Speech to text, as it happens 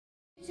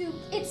to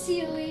It's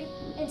CDELIEN,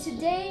 and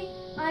today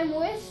I'm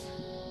with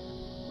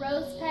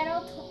Rose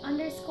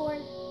underscore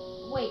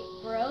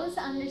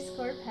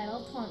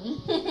pedal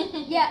 20.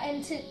 yeah,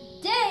 and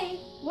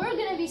today we're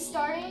gonna be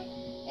starting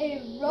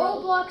a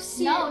Roblox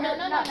series.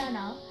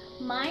 No.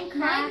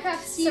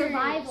 Minecraft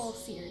survival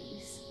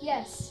series.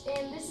 Yes,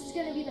 and this is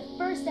gonna be the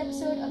first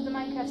episode of the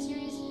Minecraft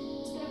series.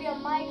 It's gonna be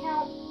on my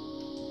account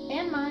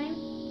And mine.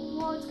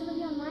 Well, it's gonna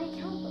be on my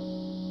account though.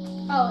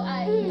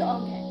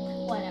 Okay,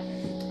 whatever.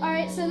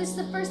 Alright, so this is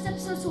the first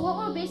episode. So what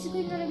we're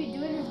basically gonna be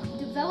doing is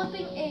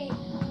developing a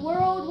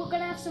world. We're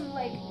gonna have some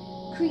like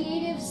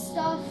creative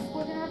stuff.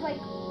 We're gonna have like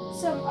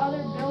some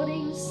other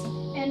buildings.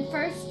 And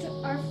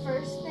our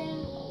first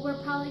thing we're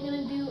probably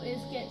gonna do is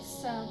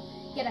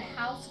get a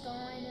house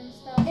going and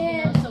stuff,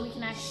 And so we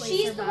can actually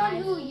she's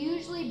survive. the one who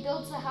usually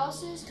builds the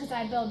houses. Because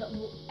I build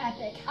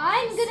epic houses.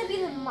 I'm gonna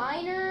be the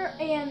miner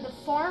and the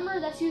farmer.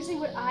 That's usually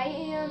what I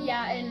am.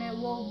 Yeah, and it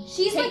will.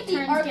 She's take like the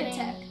turns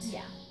architect.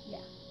 Yeah.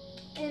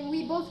 And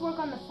we both work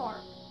on the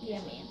farm. Yeah,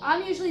 man.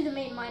 I'm usually the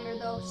main miner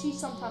though. She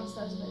sometimes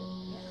does it.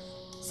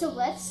 Yeah. So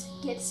let's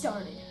get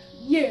started.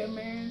 Yeah,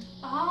 man.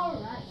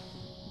 Alright.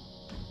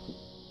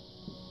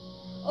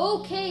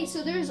 Okay,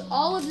 so there's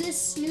all of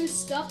this new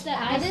stuff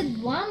that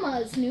Added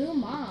llamas, new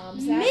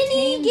mobs. that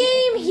Mini tamed-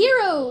 game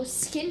hero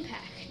skin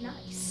pack.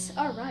 Nice.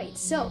 Alright,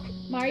 so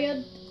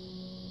Mario,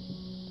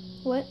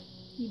 what?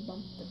 you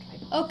bumped the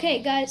tripod. Okay,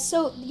 guys,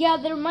 so yeah,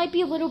 there might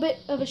be a little bit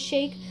of a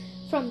shake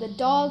from the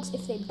dogs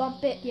if they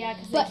bump it. Yeah,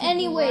 because But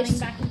anyways, running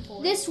back and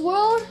forth. this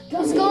world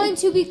is going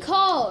to be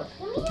called.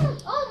 Come here.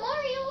 Oh,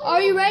 Mario.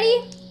 Are you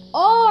ready?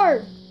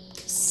 RCA.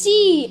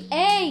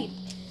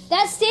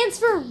 That stands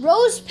for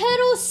Rose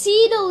Petal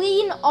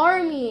CDELIEN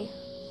Army.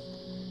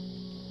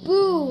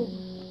 Boom.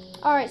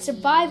 All right,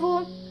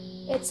 survival.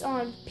 It's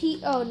on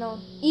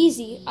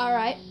easy. All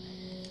right.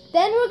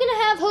 Then we're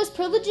gonna have host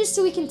privileges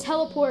so we can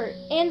teleport,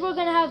 and we're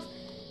gonna have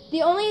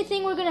the only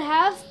thing we're gonna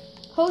have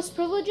host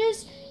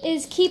privileges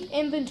is keep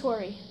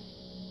inventory.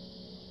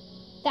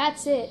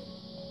 That's it.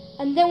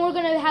 And then we're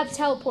gonna have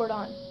teleport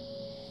on.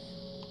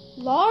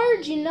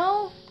 Large,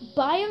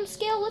 biome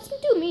scale. Let's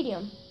do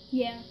medium.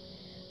 Yeah.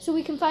 So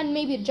we can find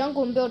maybe a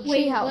jungle and build a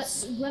Wait,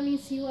 treehouse. let me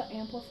see what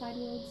amplified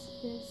worlds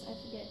is. I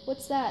forget.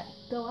 What's that?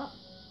 Go up.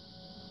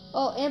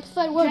 Oh,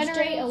 amplified words.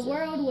 Generate a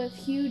world with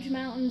huge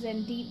mountains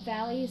and deep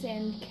valleys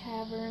and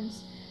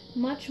caverns,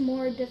 much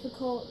more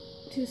difficult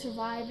to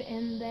survive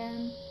in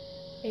than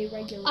a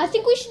regular. I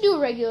think we should do a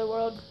regular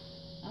world.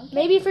 Okay.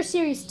 Maybe for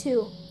series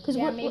 2.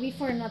 Maybe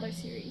for another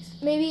series.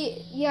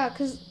 Maybe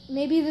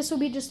this will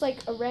be just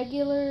like a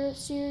regular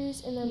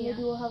series, and then Yeah.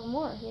 maybe we'll have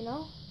more. Yeah.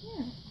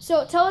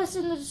 So tell us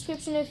in the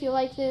description if you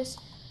like this.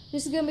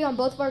 This is gonna be on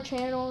both of our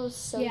channels.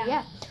 So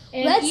yeah.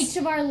 And each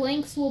of our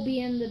links will be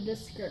in the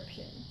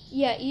description.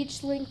 Yeah,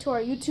 each link to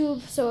our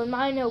YouTube. So in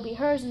mine it will be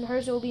hers, and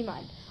hers will be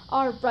mine.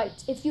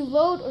 Alright, if you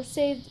load or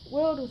save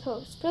world with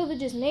host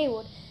privileges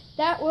enabled,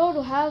 that world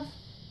will have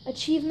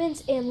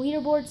achievements and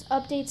leaderboards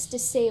updates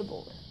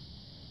disabled.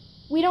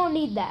 We don't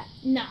need that.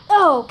 No.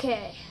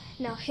 Okay,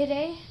 now hit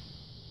A.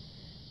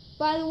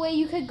 By the way,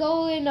 you could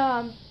go and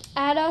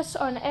add us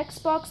on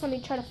Xbox. Let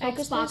me try to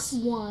focus Xbox this.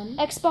 One.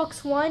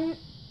 Xbox One,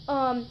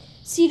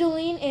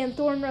 CDELIEN and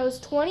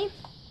ThornRose20.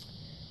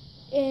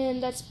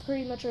 And that's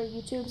pretty much our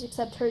YouTubes,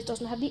 except hers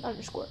doesn't have the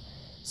underscore.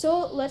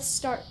 So let's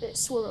start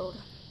this world.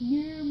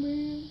 Yeah,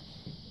 man.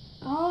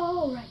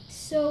 Alright,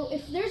 so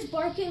if there's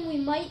barking, we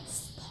might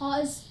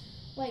pause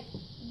like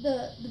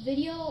the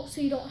video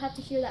so you don't have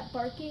to hear that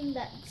barking.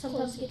 That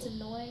sometimes gets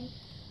annoying.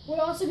 We're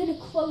also going to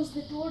close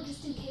the door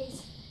just in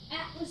case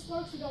Atlas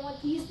barks. We don't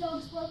want these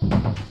dogs barking.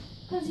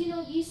 Because,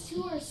 these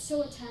two are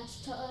so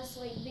attached to us.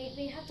 Like,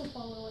 they have to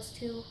follow us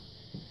too.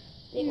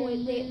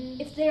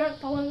 If they aren't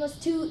following us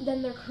too,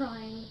 then they're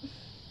crying.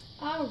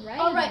 Alright.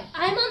 Alright,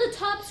 I'm on the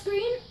top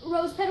screen.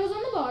 Rose Petal's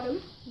on the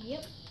bottom.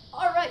 Yep.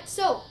 Alright,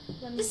 so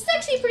this is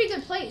actually a pretty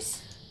good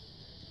place.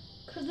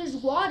 Because there's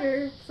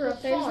water for a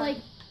There's farm. like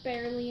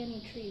barely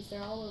any trees.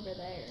 They're all over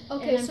there.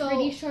 Okay, and I'm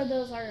pretty sure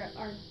those are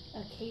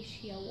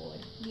acacia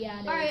wood. Yeah,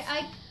 it is.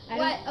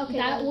 Alright,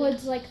 that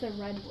wood's like the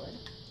redwood.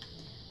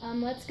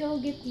 Let's go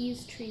get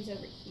these trees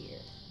over here.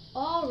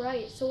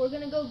 Alright, so we're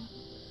gonna go.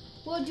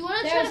 Well, do you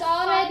want to try There's to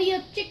already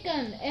a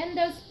chicken, and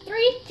there's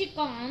 3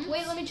 chickens.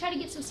 Wait, let me try to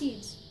get some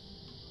seeds.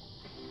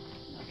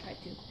 I'll try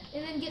to.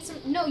 And then get some.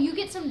 No, you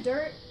get some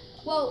dirt.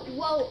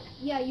 Well,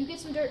 yeah, you get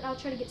some dirt, and I'll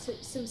try to get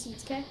some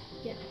seeds, okay?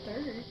 Get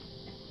dirt.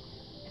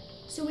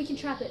 So we can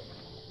trap it.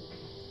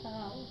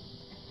 Oh.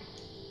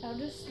 I'll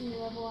just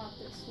level out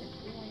this land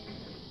right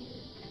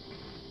here.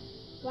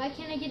 Why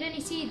can't I get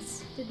any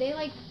seeds? Did they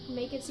like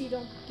make it so you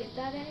don't get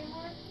that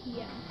anymore?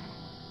 Yeah.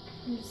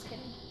 I'm just kidding.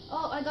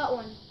 Oh, I got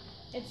one.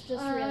 It's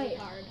just All really right.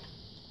 hard.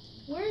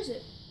 Where is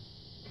it?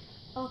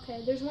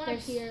 Okay, there's one up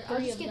There's here. I'll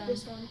 3 just of get them.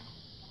 this one.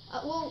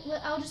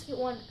 I'll just get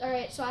one. All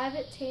right, so I have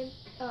it tamed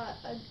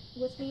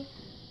with me.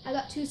 I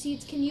got 2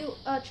 seeds. Can you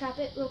trap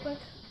it real quick?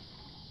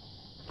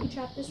 Can you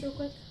trap this real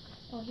quick?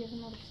 Oh, here's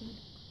another seed.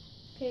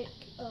 Okay.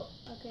 Oh,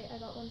 okay. I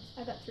got one.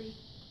 I got 3.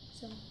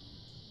 So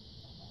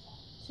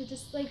So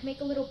just like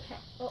make a little pet.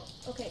 Oh,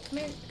 okay. Come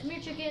here,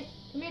 chicken.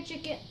 Come here,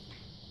 chicken.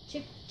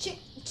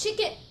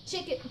 Chicken.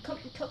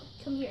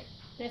 Come here.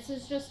 This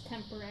is just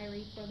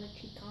temporary for the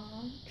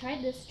chicken. Try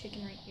this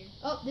chicken right here.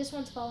 Oh, this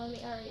one's following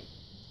me. All right.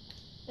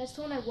 That's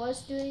the one I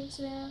was doing,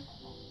 Savannah,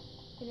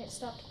 and it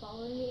stopped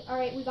following me. All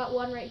right, we got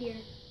one right here.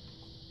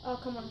 Oh,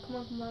 come on,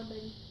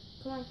 baby.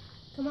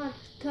 Come on.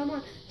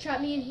 Trap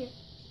me in here.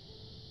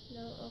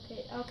 No,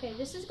 okay.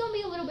 This is gonna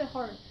be a little bit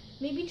hard.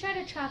 Maybe try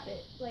to trap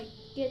it. Like,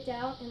 get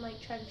down and like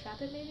try to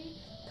trap it maybe,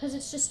 cause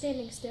it's just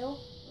standing still.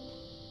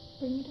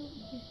 Bring it over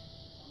here.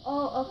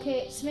 Oh,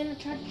 okay. Savannah,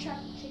 try to trap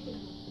the chicken.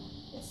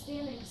 It's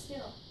standing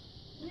still.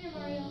 Come here,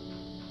 Mario.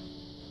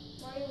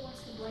 Mario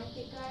wants the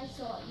blanket, guys.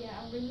 So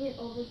yeah, I'm bringing it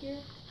over here.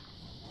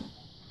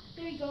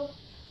 There you go.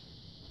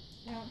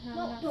 I don't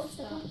have enough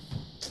stuff.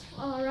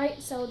 All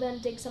right. So then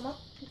dig some up.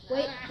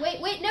 Wait.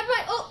 Never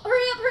mind. Oh,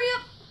 hurry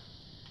up.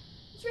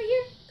 It's right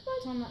here. Come on.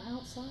 It's on the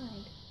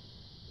outside.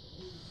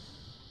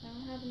 I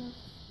don't have enough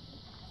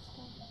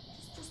stuff.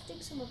 Just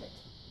dig some of it.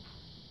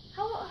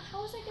 How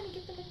was I gonna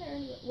get them in there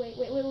anyway? Wait.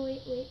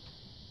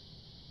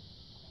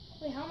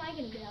 Wait, how am I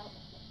gonna get out?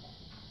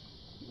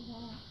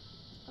 Wow.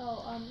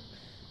 Oh,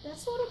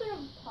 that's a little bit of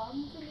a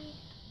problem for me.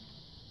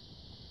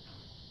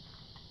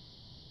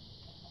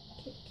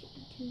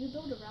 Can you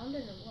build around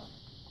it or what?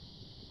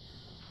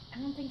 I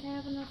don't think I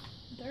have enough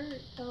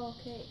dirt. Oh,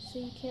 okay. So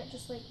you can't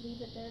just like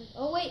leave it there.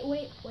 Oh, wait.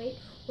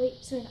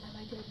 Savannah, I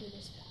might be able to do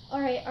this. All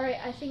right.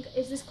 I think,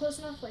 is this close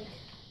enough? Like,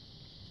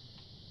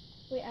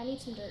 wait, I need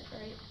some dirt. All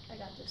right, I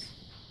got this.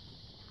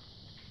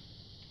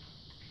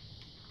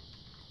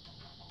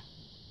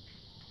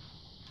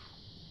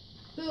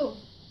 Boom.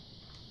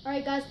 All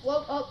right, guys.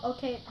 Whoa. Oh,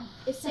 okay.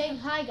 It's saying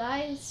hi,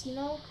 guys. You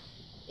know,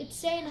 it's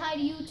saying hi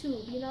to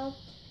YouTube. You know,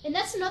 and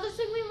that's another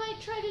thing we might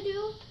try to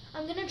do.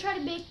 I'm gonna try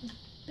to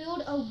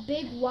build a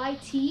big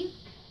YT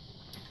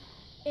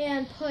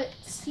and put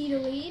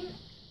CDELIEN.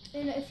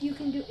 And if you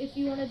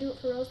want to do it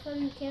for Rose Petal,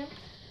 you can.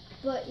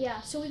 But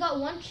yeah, so we got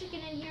one chicken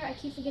in here. I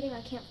keep forgetting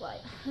I can't fly.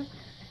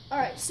 All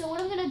right, so what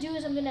I'm gonna do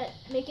is I'm gonna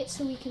make it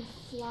so we can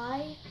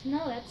fly.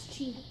 No, that's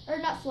cheating. Or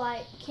not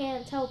fly,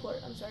 can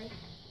teleport. I'm sorry,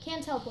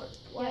 can teleport.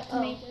 You have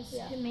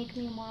to make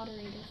me a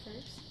moderator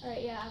first. All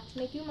right, yeah, I have to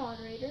make you a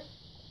moderator.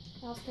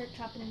 I'll start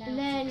chopping down. And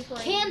then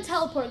can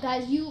teleport,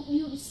 guys. You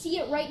see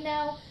it right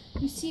now.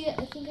 You see it.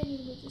 I think I need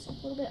to move this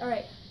up a little bit. All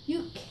right,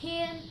 you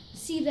can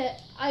see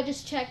that I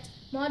just checked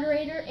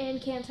moderator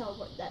and can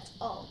teleport. That's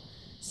all.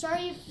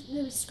 Sorry if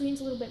the screen's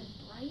a little bit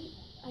bright.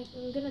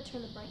 I'm gonna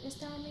turn the brightness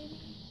down maybe.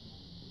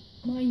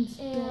 Mine's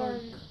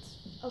dark.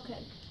 Okay.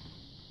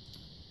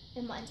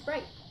 And mine's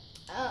bright.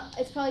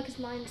 It's probably because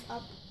mine's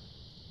up.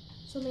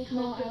 So let me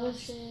help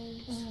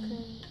options,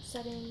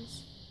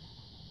 settings,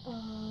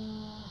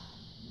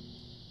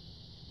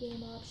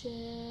 game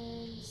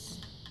options.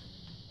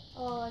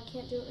 Oh, I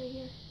can't do it right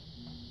here.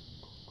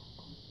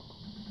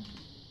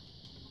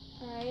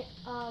 Alright,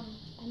 I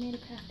made a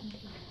crafting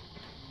table.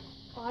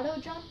 Auto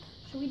jump?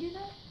 Should we do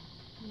that?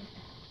 Yeah.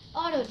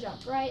 Auto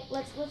jump, right?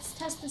 Let's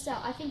test this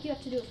out. I think you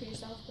have to do it for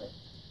yourself, but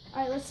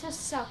alright, let's test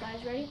this out,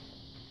 guys. Ready?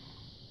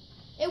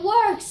 It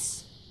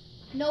works!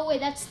 No way,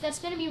 that's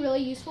gonna be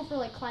really useful for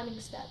like climbing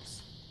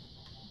steps.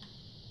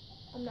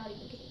 I'm not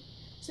even kidding.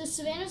 So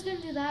Savannah's gonna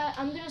do that.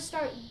 I'm gonna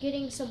start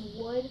getting some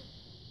wood.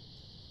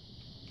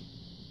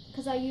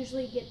 Because I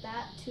usually get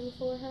that too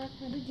for her.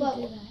 How did you do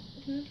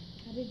that?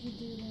 How did you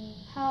do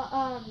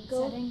the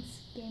go settings,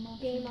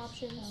 game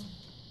options?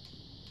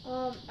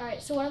 Oh.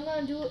 Alright, so what I'm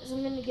gonna do is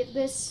I'm gonna get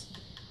this.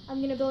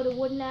 I'm gonna build a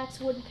wooden axe,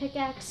 wooden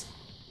pickaxe.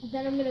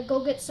 Then I'm gonna go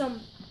get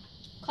some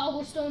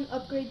cobblestone,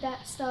 upgrade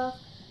that stuff.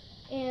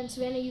 And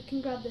Savannah, you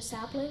can grab the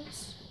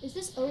saplings. Is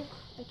this oak?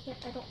 I can't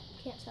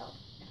tell.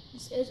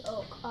 This is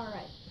oak.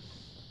 Alright.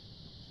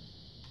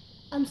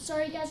 I'm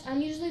sorry guys,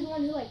 I'm usually the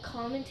one who like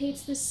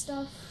commentates this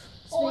stuff.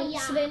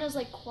 Savannah's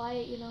like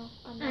quiet, you know.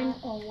 I'm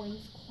always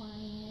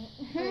quiet.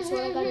 That's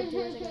what I gotta do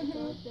is I gotta go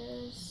like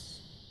this.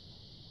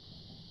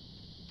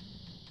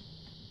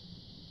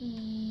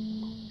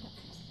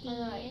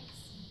 Alright.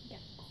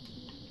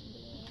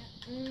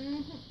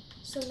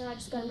 So now I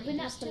just gotta open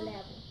up the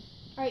level.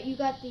 Alright, you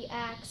got the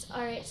axe.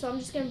 Alright, so I'm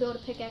just gonna build a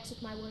pickaxe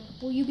with my wood.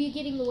 Will you be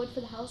getting the wood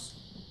for the house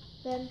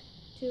then,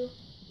 too?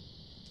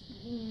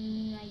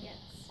 I guess.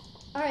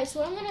 Alright, so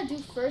what I'm gonna do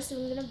first is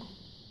I'm gonna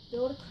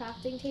build a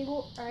crafting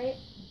table. Alright,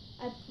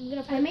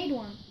 I made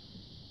one.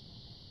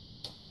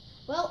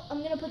 Well,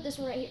 I'm gonna put this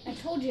one right here. I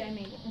told you I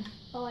made one.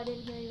 Oh, I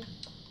didn't hear you.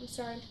 I'm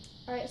sorry.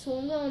 Alright, so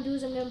what I'm gonna do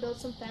is I'm gonna build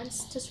some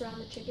fence to surround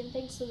the chicken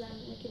thing, so then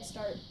we can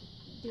start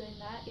doing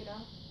that, you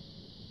know.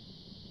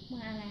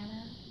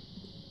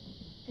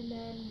 And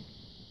then,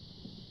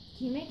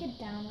 can you make it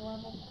down a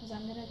level? Because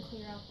I'm gonna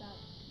clear out that.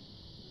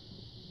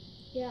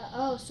 Yeah.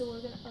 Oh, so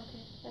we're gonna.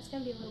 Okay, that's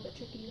gonna be a little bit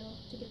tricky though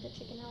to get the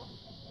chicken out.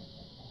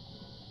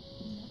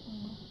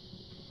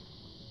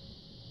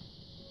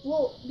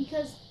 Well,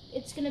 because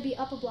it's gonna be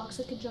up a block,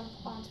 so it could jump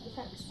onto the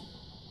fence.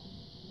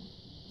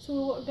 So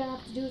what we're gonna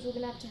have to do is we're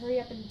gonna have to hurry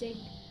up and dig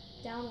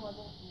down a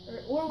level,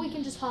 or we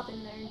can just hop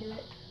in there and do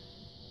it.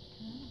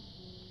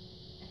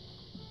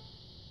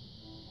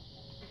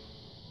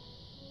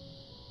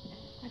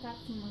 got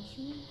some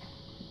mushrooms.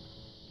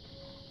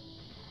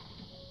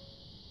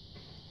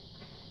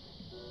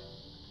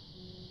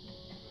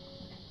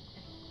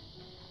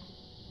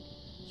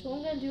 So what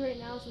I'm gonna do right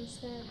now is I'm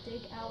just gonna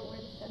dig out where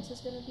the fence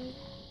is gonna be.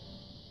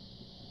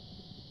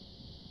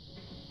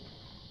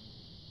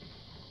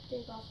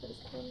 Dig off those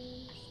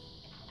corners.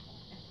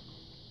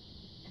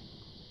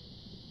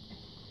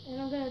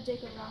 And I'm gonna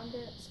dig around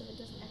it so it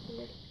doesn't look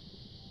weird.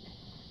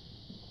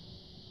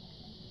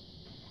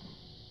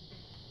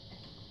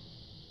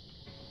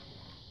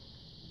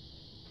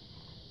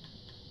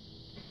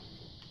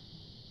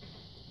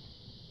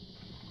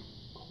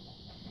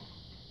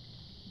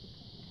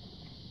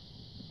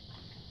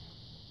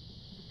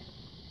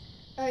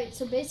 Alright,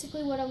 so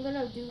basically what I'm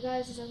gonna do,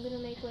 guys, is I'm gonna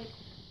make like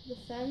the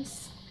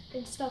fence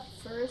and stuff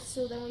first,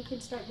 so then we can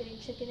start getting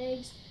chicken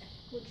eggs,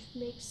 which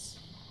makes,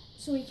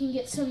 so we can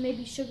get some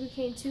maybe sugar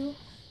cane too.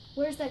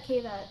 Where's that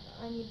cave at?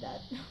 I need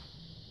that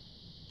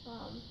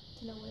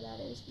to know where that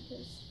is,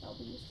 because that'll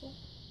be useful.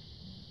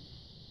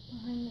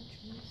 Behind the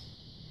trees.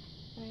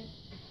 Alright.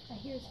 I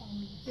hear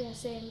zombies. Yeah,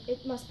 same.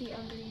 It must be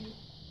under you.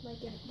 Like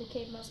the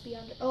cave must be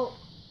under. Oh,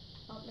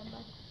 never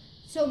mind.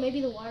 So maybe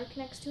the water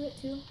connects to it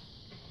too.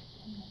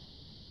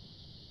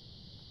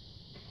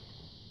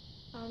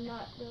 I'm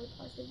not really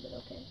positive, but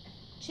okay.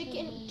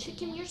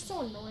 Chicken, you're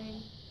so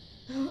annoying.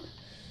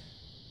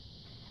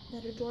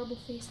 That adorable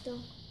face though.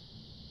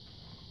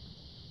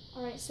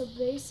 Alright, so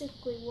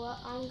basically what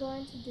I'm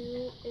going to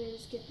do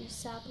is get these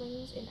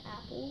saplings and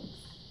apples.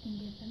 And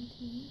give them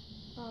to me?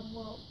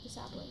 Well, the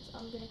saplings.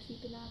 I'm going to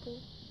keep an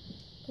apple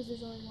because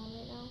there's only one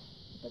right now.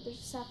 But there's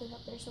a sapling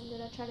up there, so I'm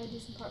going to try to do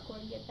some parkour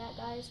and get that,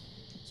 guys.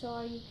 So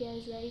are you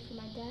guys ready for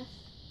my death?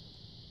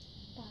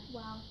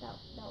 Wow, that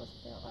was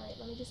a fail. Alright,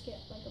 let me just get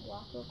like a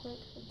block real quick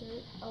of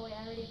dirt. Oh wait,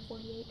 I already have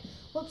 48.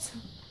 Whoops.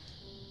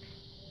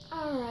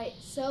 Alright,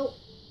 so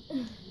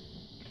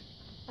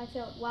I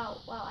failed.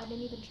 Wow, I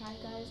didn't even try,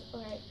 guys.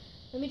 Alright,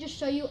 let me just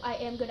show you I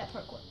am good at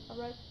parkour.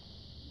 Alright.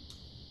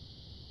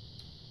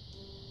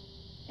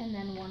 And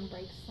then one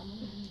breaks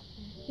someone.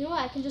 You know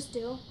what I can just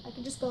do? I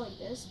can just go like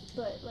this,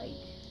 but like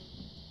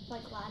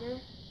ladder.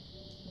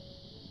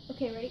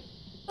 Okay, ready?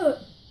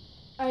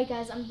 Alright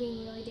guys, I'm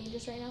being really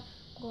dangerous right now.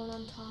 I'm going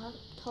on top,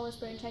 tallest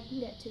branch I can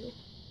get to.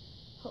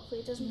 Hopefully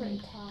it doesn't break.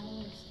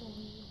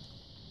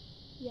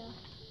 Yeah,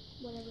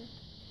 whatever.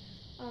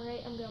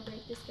 Alright, I'm gonna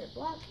break this dirt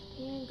block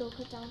and go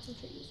cut down some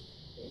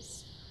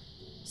trees.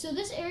 So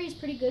this area is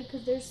pretty good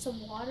because there's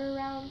some water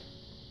around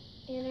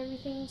and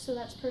everything, so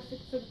that's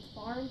perfect for the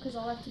farm because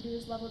all I have to do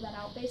is level that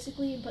out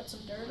basically and put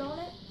some dirt on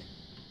it.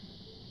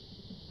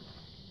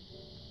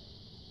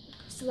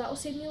 So that will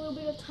save me a little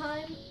bit of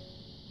time.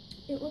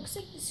 It looks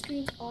like the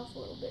screen's off a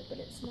little bit, but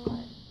it's not.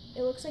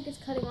 It looks like it's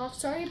cutting off.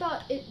 Sorry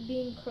about it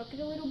being crooked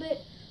a little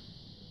bit.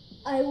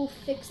 I will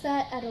fix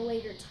that at a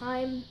later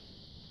time.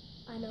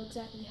 I know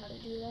exactly how to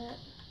do that.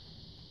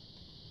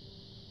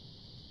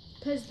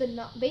 Because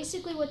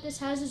basically what this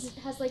has is it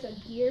has like a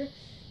gear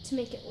to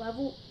make it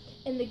level,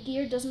 and the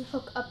gear doesn't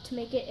hook up to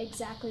make it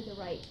exactly the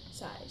right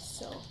size.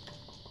 So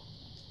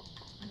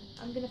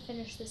I'm gonna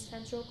finish this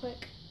fence real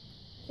quick.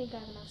 I think I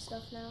have enough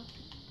stuff now.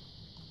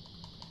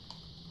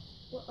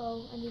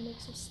 Uh-oh, I need to make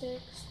some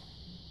sticks.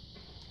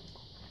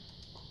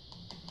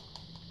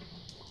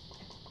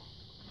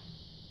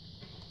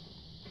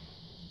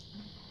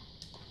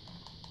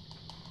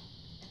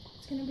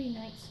 It's gonna be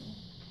night soon.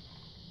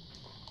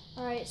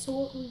 Alright, so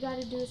what we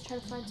gotta do is try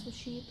to find some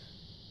sheep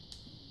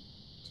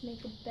to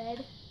make a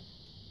bed.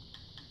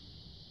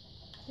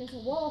 There's a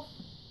wolf.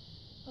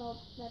 Oh,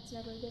 that's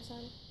never a good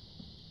sign.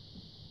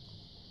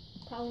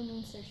 Probably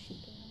means there's sheep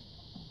around.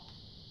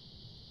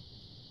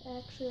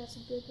 Actually, that's a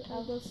good.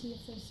 I'll go see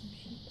if there's some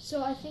sheep.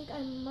 So I think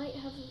I might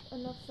have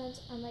enough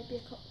fence. I might be a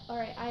couple.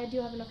 Alright, I do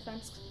have enough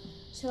fence.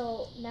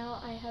 So now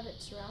I have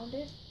it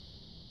surrounded.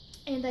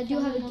 And I do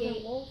have a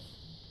gate. Wolf.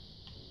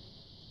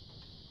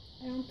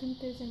 I don't think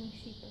there's any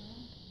sheep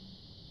around.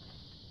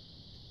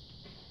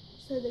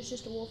 So there's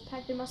just a wolf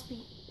pack. There must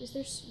be. Is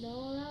there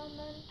snow around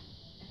then?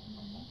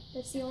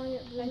 That's the only.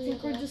 Really I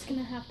think we're just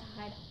gonna have to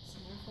hide out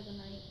somewhere for the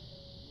night.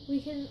 We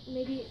can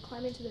maybe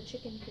climb into the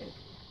chicken coop.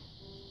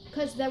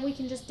 Because then we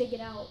can just dig it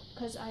out.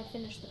 Because I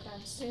finished the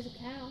fence. There's a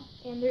cow.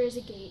 And there is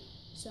a gate.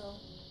 So,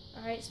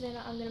 alright,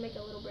 Savannah, I'm gonna make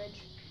a little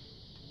bridge.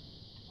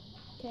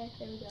 Okay,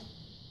 there we go.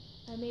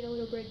 I made a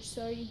little bridge,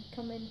 so you can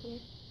come in here.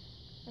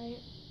 Alright.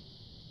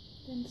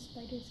 Then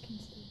spiders can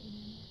still get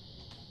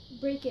in.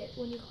 Break it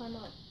when you climb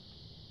up.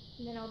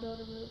 And then I'll build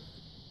a roof.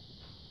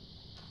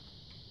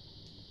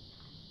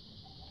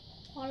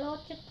 Hello,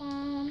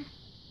 chicken.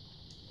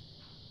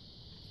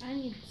 I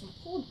need some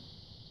food.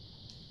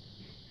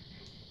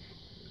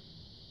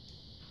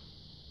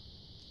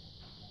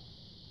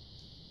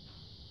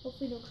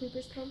 Hopefully no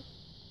creepers come.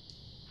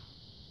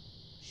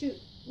 Shoot,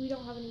 we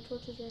don't have any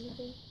torches or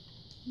anything.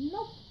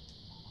 Nope.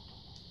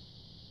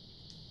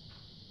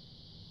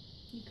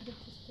 You could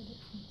have just did it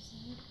from the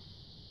side.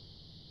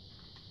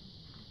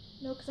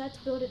 No, because I had to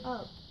build it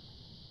up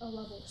a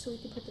level so we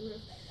could put the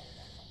roof.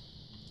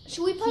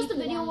 Should we pause the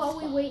video while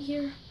we wait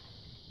here?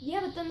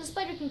 Yeah, but then the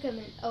spider can come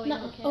in. Oh, wait,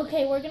 No, okay.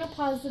 okay, we're gonna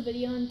pause the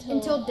video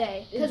until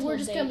day, because we're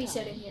just gonna be daytime.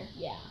 sitting here.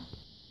 Yeah.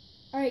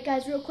 All right,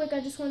 guys, real quick, I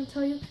just want to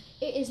tell you,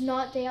 it is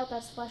not day out.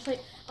 That's the flashlight.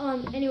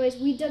 Anyways,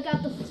 we dug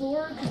out the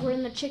floor because we're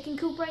in the chicken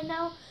coop right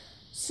now.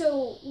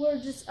 So we're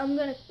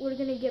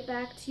gonna get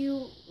back to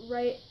you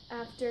right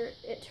after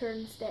it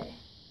turns day.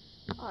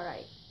 All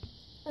right,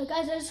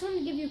 guys, I just wanted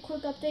to give you a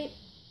quick update.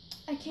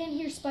 I can't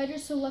hear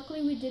spiders, so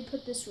luckily we did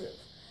put this roof.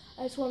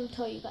 I just wanted to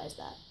tell you guys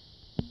that.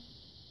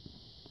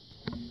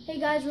 Hey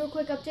guys, real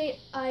quick update.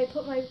 I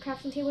put my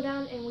crafting table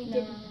down, and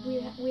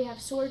we have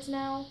swords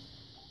now.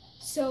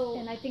 So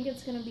And I think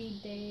it's gonna be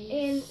days.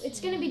 and it's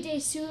gonna be day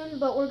soon,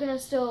 but we're gonna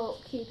still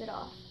keep it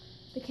off,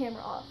 the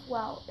camera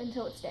off,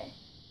 until it's day.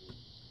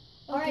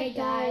 Okay, Alright,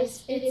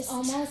 guys, it it's is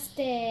almost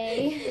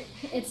day.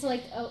 it's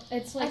like I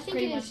think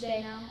pretty it much is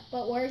day now.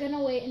 But we're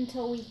gonna wait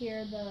until we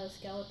hear the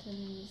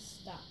skeletons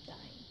stop dying.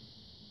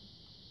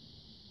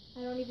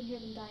 I don't even hear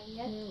them dying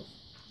yet. Move.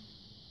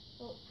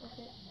 Oh,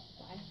 okay.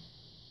 Bye.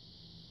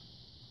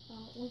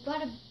 We've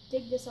got to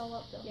dig this all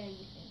up, though. Yeah,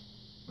 you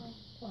can.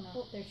 Oh no,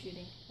 Oh. they're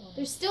shooting. Oh, no.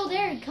 They're still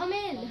there. Come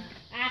Oh, in. no.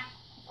 Ah!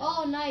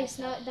 Oh, nice.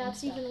 I'm Now stuck.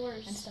 that's I'm stuck. even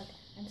worse. I'm stuck.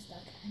 I'm stuck.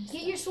 I'm stuck.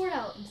 Get your sword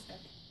out. I'm stuck.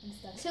 I'm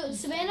stuck. So I'm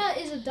Savannah stuck.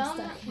 is a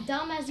stuck.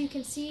 dumb, as you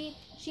can see.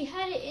 She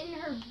had it in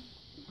her.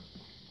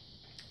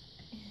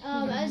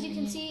 As you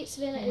can see,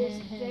 Savannah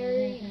is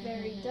very,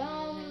 very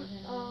dumb.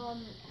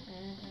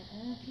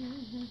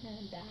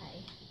 Die.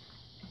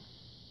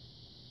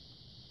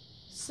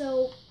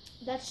 So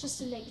that's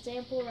just an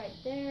example right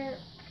there.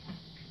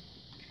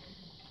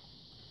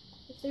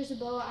 If there's a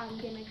bow, I'm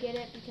gonna get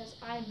it because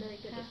I'm very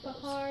good Half at a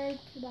bows. heart.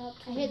 About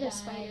I hit the die,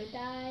 spider.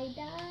 Die,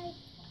 die,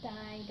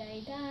 die,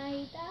 die,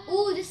 die, die.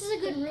 Ooh, this is a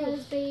good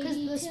roof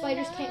because the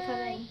spiders can't come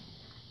in.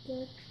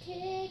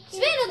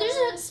 Savannah,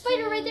 there's a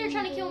spider right there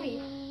trying to kill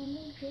me.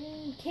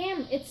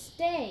 Cam, it's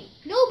day.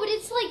 No, but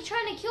it's like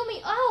trying to kill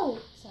me. Oh,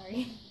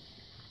 Sorry.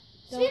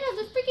 Savannah,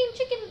 the freaking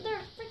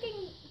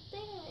freaking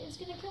thing is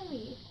gonna kill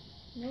me.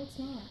 No, it's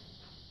not.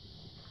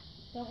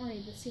 Don't worry,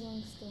 the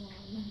ceiling's still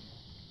on.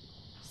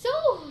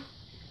 So.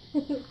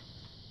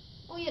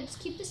 Oh yeah, just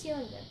keep the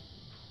ceiling there.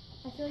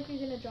 I feel like you're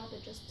gonna drop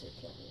it just to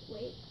kill me.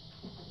 Wait.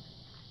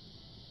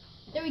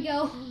 There we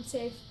go. I'm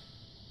safe.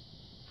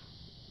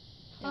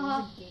 There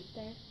was a gate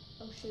there.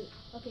 Oh shoot.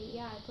 Okay,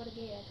 yeah, I put a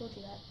gate. I told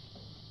you that.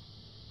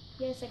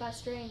 Yes, I got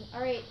string.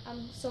 All right,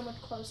 I'm so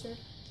much closer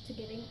to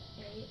getting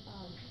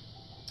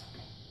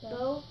a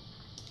bow.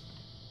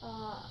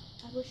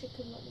 I wish it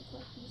could let me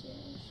collect these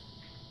arrows.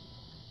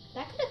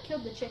 That could have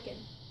killed the chicken.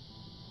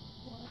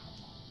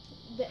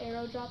 What? The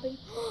arrow dropping.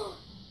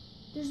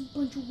 There's a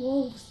bunch of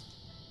wolves.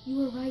 You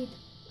were right.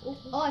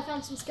 Oh, I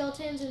found some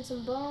skeletons and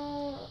some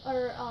bone,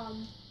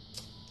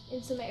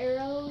 and some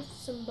arrows,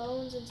 some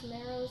bones and some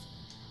arrows.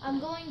 I'm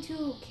going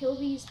to kill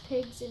these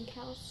pigs and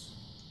cows.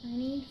 I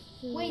need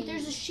food. Wait,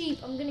 there's a sheep.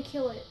 I'm gonna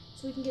kill it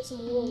so we can get some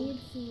I wool. need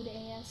food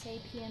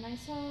ASAP, and I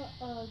saw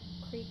a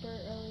creeper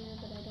earlier,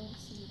 but I don't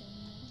see it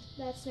anymore.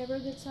 That's never a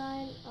good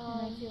sign.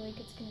 And I feel like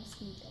it's gonna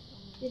sneak up on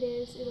me. It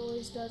is. It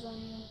always does on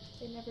you.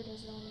 It never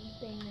does it on me.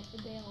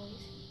 They always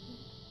hate me.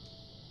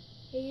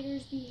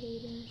 Haters be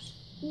haters.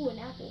 Ooh, an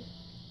apple.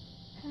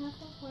 Half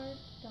a heart,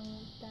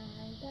 don't die,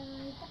 die,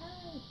 die,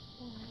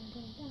 die,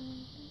 die,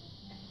 die.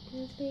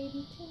 'Cause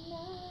baby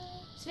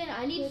tonight. Savannah,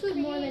 I need food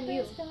more than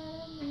you.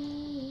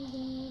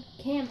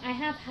 Cam, I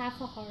have half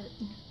a heart.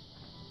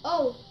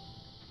 Oh.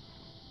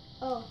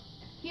 Oh.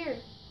 Here,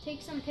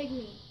 take some pig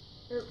meat.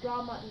 Or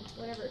raw mutton,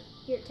 whatever.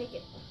 Here, take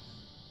it.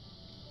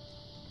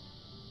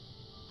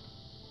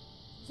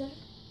 Is that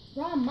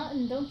Raw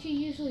mutton, don't you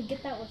usually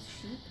get that with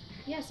sheep?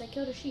 Yes, I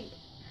killed a sheep.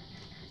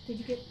 Did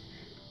you get...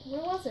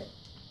 Where was it?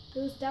 It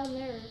was down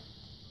there.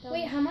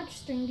 Wait, how much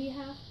string do you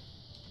have?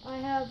 I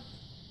have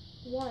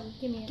one.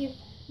 Give me it.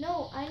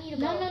 No, I need a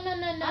bow.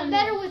 No. I'm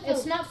better with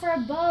It's the- not for a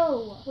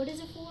bow. What is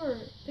it for?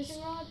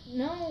 Fishing rod?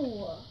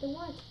 No. The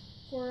what?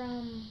 For,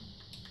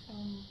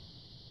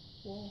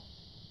 wool.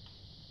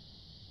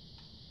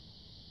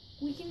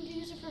 We can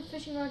use it for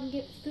fishing rod and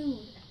get food.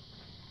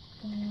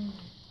 Then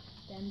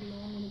do you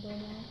want me to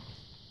build one?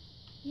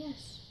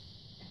 Yes.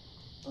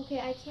 Okay,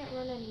 I can't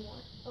run anymore.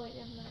 Oh wait,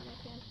 never mind,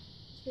 I can.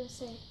 I was gonna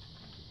say.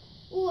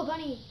 Ooh, a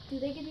bunny. Do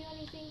they give you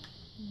anything?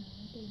 No,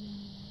 they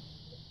don't.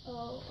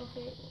 Oh,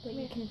 okay. But Come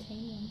you here. can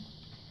tame them.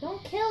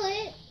 Don't kill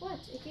it! What?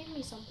 It gave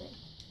me something.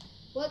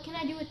 What can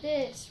I do with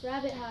this?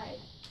 Rabbit hide.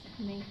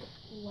 Make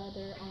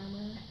leather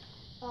armor.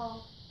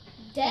 Oh.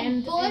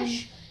 Dead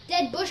bush?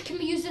 Dead bush can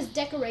be used as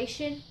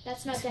decoration.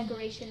 That's not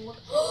decoration. Look.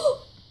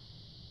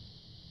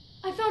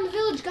 I found a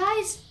village,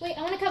 guys. Wait,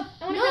 I wanna come.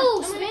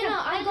 No,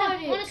 Savannah, I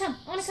got it. I wanna come.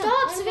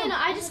 Stop, Savannah.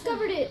 I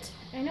discovered it.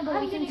 I know, but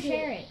I'm we can gonna get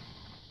share it.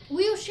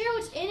 We'll share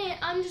what's in it.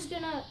 I'm just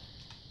gonna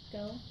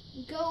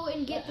Go.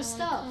 and get But the I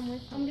wanna stuff. come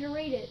with I'm you. gonna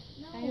rate it.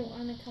 I No.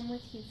 wanna come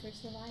with you for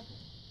survival.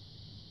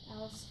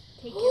 I'll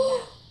take your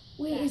back.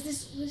 Wait, back. is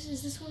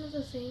this one of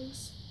the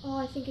things? Oh,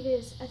 I think it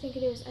is. I think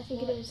it is. What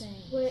it is.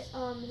 things?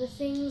 What the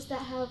things that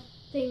have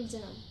things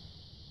in them.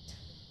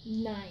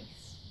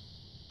 Nice.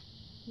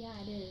 Yeah,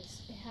 it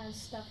is. It has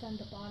stuff on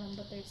the bottom,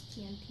 but there's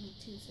TNT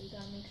too, so you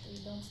gotta make sure you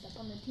don't step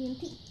on the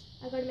TNT.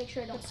 I gotta make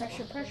sure I don't The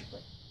pressure pressure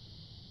plate.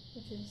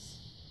 Which is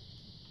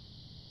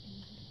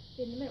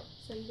In the middle.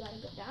 So you gotta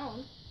go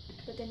down,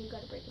 but then you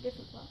gotta break a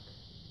different block.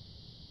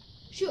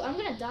 Shoot, I'm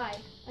gonna die.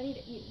 I need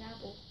to eat an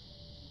apple.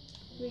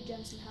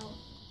 Regen some health.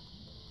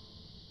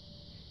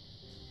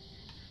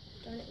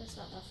 Darn it, that's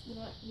not enough. You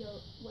know what? Yo,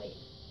 wait.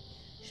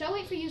 Should I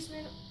wait for you,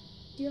 Savannah?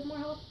 Do you have more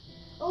health?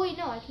 Oh wait,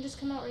 no, I can just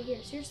come out right here.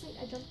 Seriously?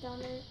 I jumped down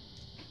there.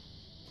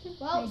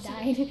 Well, I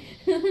died.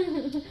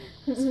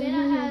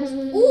 Savannah has...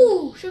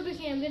 Ooh! Sugar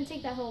cane. I'm gonna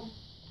take that home.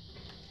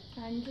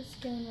 I'm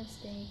just gonna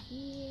stay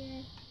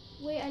here.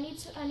 Wait, I need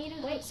to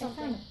Wait, hunt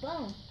something. I found a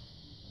bone.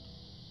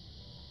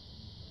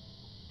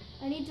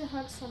 I need to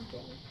hunt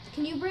something.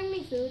 Can you bring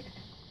me food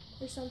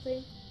or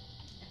something?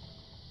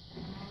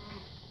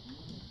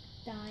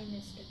 Die,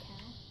 Mr.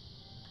 Cow.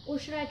 Or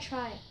should I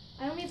try?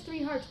 I only have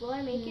 3 hearts. Will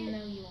I make it?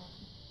 No, you won't.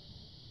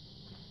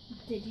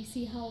 Did you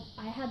see how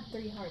I had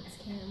 3 hearts,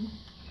 Cam?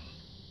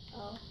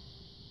 Oh.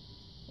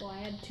 Well, I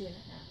had 2.5,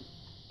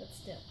 but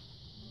still.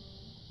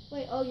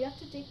 Wait, oh, you have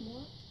to dig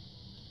more?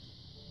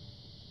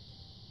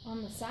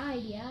 On the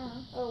side, yeah.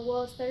 Oh,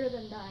 well, it's better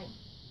than dying.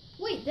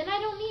 Wait, then I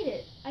don't need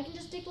it. I can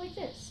just dig like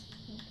this.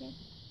 Okay.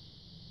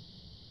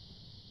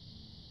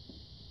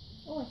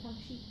 Oh, I found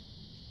a sheep.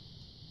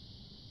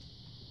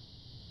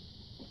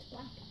 It's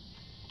black.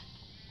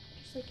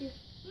 Just like you.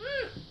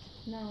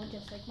 No,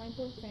 just like my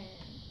boyfriend.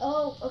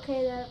 Oh,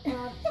 okay,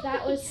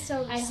 that was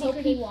so I secretive.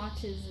 hope he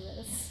watches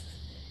this.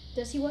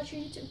 Does he watch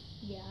your YouTube?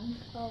 Yeah.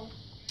 Oh.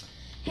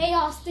 Hey,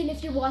 Austin,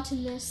 if you're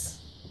watching this,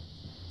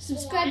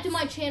 subscribe to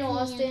my channel,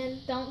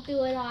 Austin. Don't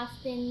do it,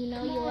 Austin. You know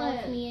Come you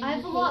love on. me and I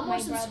have you a lot hate more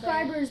my brother.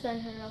 subscribers than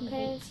her, He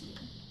okay? hates you.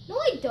 No,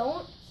 I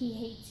don't. He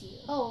hates you.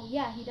 Oh,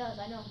 yeah, he does.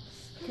 I know.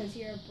 Because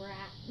you're a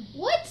brat.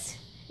 What?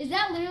 Is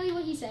that literally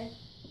what he said?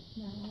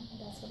 No,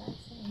 that's what I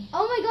say.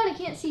 Oh my god, I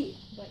can't see.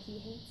 But he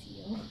hates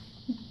you.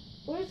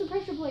 Where's the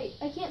pressure plate?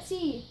 I can't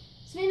see.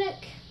 Savannah,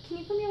 can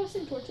you come here with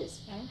some torches?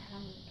 I don't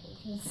have any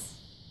torches.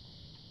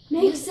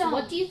 Make some.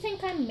 What do you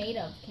think I'm made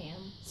of,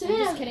 Cam? Savannah,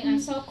 I'm just kidding. I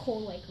saw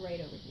coal like right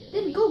over here.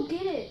 Then go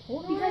get it.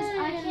 Hold because on.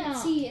 I can't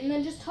see. And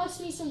then just toss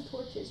me some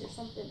torches or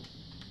something.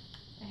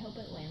 I hope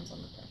it lands on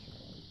the pressure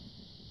plate.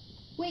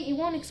 Wait, it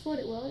won't explode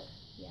it, will it?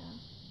 Yeah.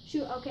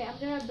 Shoot, okay, I'm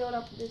gonna build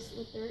up this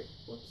with dirt.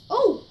 Whoops.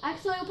 Oh! I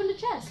accidentally opened a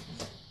chest.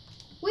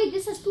 Wait,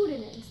 this has food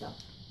in it and stuff.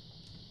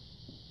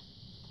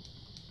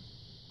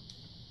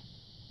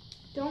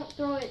 Don't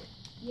throw it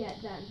yet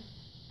then.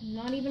 I'm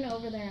not even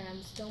over there and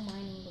I'm still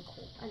mining the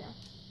coal. I know.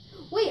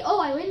 Wait,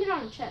 oh, I landed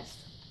on a chest.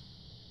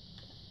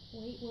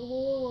 Wait.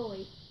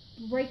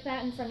 Break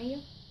that in front of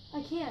you.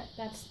 I can't.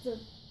 That's the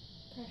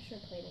pressure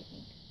plate, I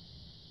think.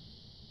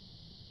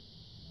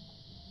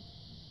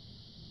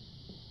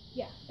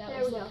 Yeah, that There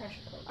was we the go.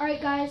 pressure plate.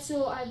 Alright guys,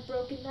 so I've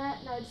broken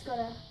that. Now I just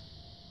gotta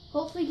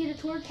hopefully get a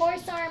torch.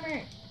 Horse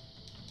armor!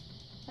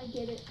 I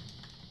get it.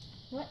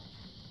 What?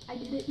 I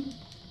did it.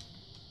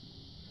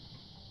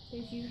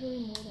 There's usually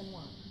more than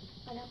one.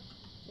 I know.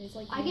 There's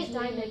like I get usually,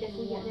 diamond like, if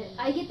we get one. it.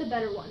 I get the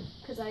better one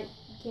because I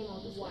came all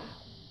this Wow. way.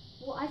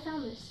 Well, I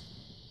found this.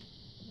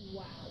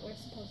 Wow, we're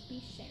supposed to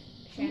be sharing.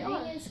 We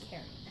are. Sharing is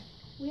caring.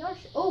 We are.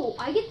 Oh,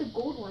 I get the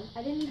gold one.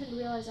 I didn't even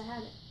realize I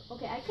had it.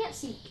 Okay, I can't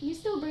see. Can you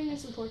still bring me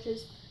some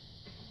torches?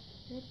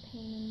 You're a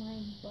pain in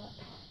my butt.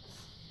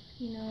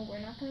 You know, we're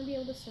not going to be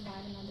able to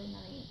survive another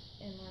night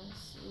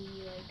unless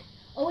we, like...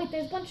 Oh, wait,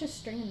 there's a bunch of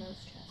string in those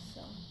chests,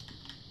 so...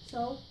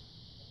 So,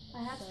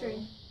 I have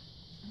string.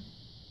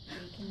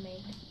 We can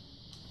make...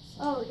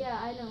 Oh, yeah,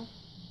 I know.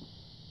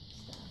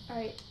 Stuff.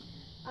 Alright,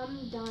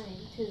 I'm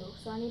dying too,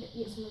 so I need to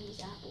eat some of these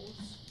apples.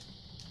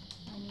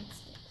 I need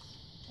sticks.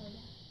 Oh, yeah.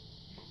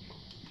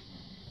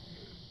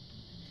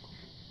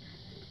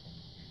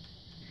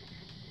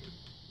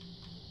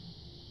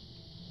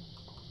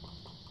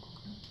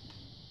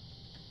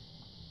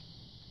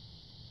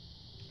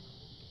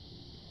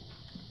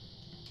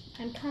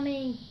 I'm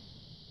coming.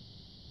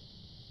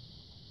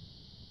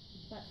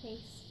 Butt face.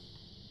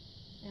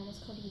 I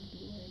almost called you the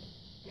B word.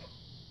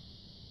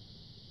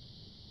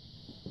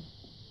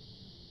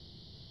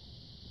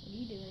 What are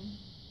you doing?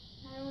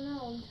 I don't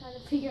know, I'm trying to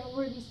figure out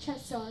where these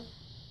chests are.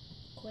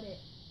 Quit it.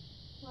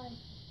 Why?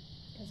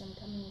 Because I'm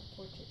coming with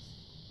torches.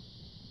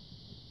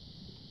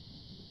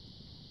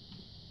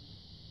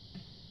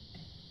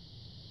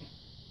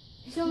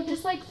 So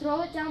just like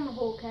throw it down the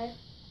hole, okay?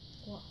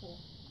 What hole?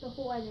 The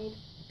hole I made.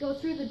 Go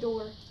through the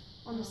door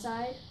on the Oh.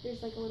 side.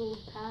 There's like a little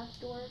path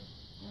door.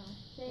 Oh.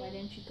 thing. Why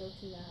didn't you go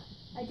through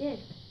that? I did.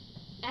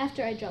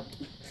 After I jumped.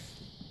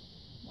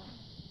 Wow.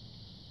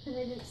 Because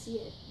I didn't see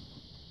it.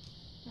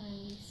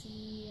 I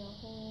see a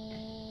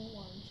hole,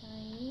 one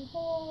shiny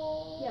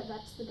hole. Yeah,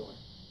 that's the door.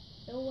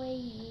 The way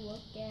you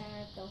look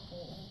at the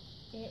hole,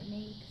 it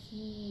makes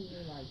me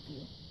like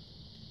you.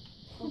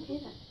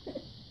 Okay then.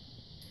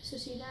 So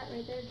see that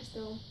right there? Just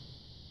throw.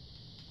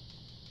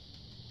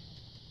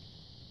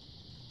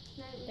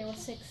 There were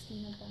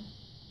 16 of them.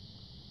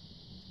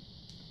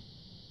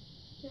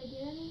 Did I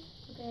get any?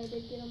 Okay, I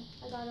did get them.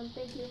 I got them.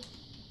 Thank you.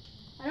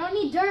 I don't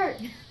need dirt.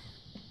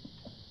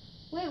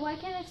 Wait, why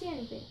can't I see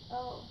anything?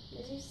 Oh,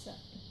 is he so?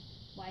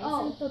 Why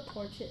isn't the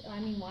torch? I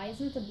mean, why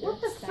isn't the dirt?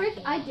 What the frick?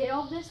 stacking I up? did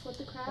all this. What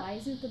the crap? Why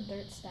isn't the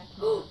dirt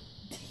stacking up?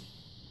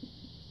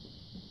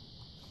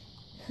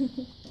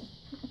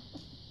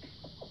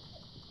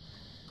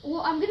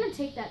 Well, I'm gonna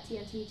take that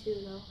TNT too,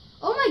 though.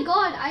 Oh my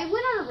god, I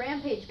went on a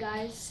rampage,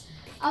 guys.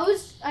 I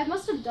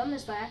must have done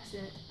this by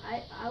accident.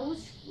 I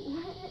was.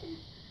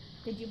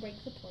 Did you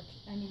break the torch?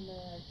 I mean the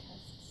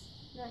chests.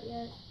 Not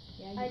yet.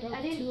 Yeah, you I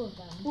broke didn't- 2 of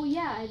them. Well,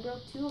 yeah, I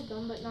broke 2 of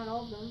them, but not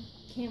all of them.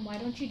 Cam, why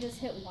don't you just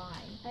hit Y?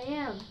 I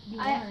am. You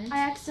I weren't.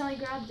 accidentally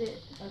grabbed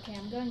it. Okay,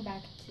 I'm going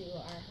back to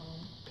our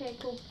home. Okay,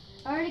 cool.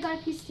 I already got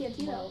a piece of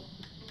TNT though.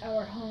 Well,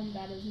 our home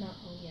that is not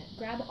home yet.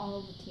 Grab all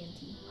of the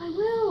TNT. I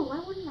will. Why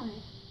wouldn't I?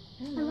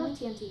 I I love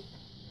TNT.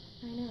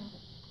 I know.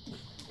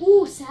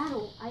 Ooh,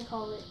 saddle. I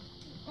call it.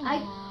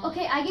 Aw.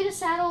 Okay, I get a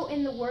saddle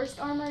in the worst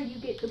armor. You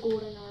get the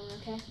golden armor.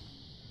 Okay.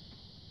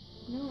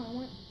 No, I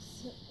want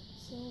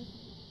silver.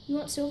 You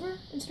want silver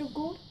instead of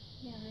gold?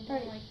 Yeah, I don't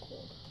Alright. like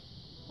gold.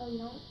 Oh, you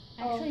don't?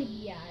 Actually,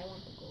 yeah, I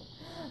want the gold.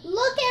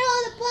 Look at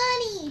all the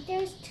bunnies.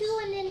 There's 2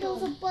 and then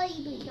there's a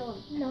baby. Kill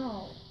him.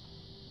 No.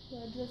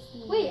 Well, just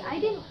Wait, I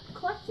didn't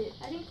collect it.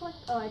 I didn't collect.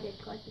 Oh, I did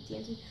collect the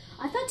TNT.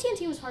 I thought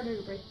TNT was harder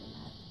to break than that.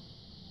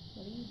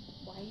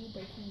 Why are you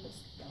breaking the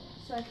stone?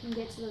 So I can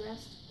get to the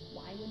rest.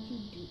 Why would you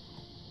do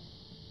that?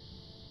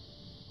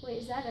 Wait,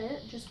 is that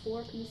it? Just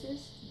 4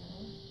 pieces?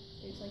 No.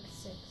 There's like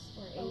 6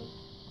 or 8. Oh.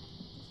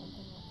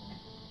 Something like that.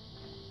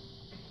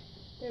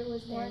 There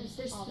was one.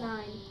 There's all that.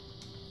 9.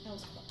 That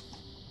was close.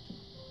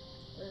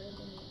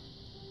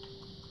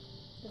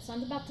 The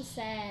sun's about to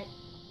set.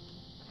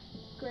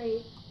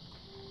 Great.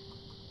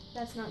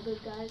 That's not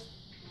good, guys.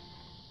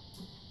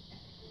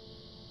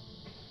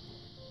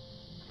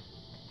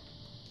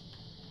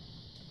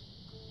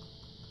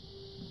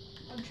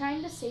 I'm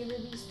trying to savor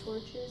these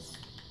torches.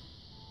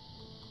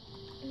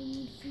 I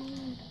need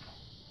food.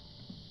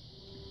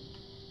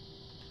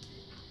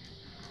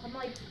 I'm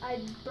like, I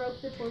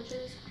broke the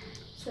torches,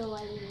 so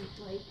I didn't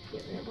like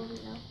get rid of them,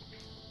 you know.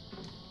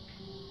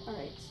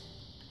 Alright.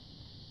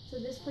 So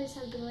this place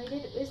has been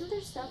lighted. Isn't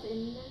there stuff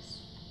in this?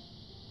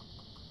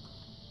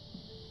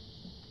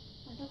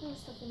 I thought there was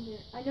stuff in here.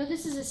 I know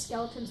this is a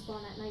skeleton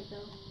spawn at night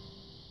though.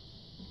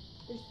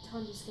 There's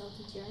tons of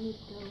skeletons here. I need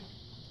to go.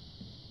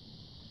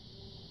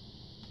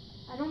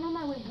 I don't know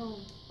my way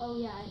home. Oh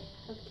yeah, I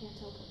can't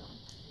teleport on.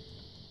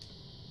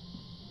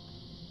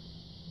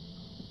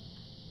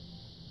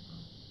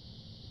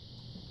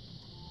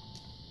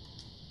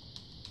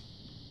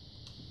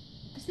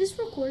 Is this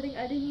recording?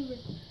 I didn't even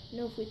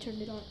know if we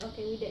turned it on.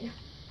 Okay, we did.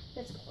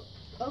 Let's go.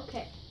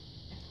 Okay.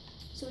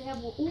 So we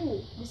have,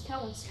 ooh, this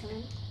cow wants to come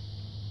in.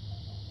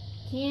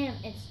 Cam,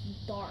 it's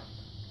dark.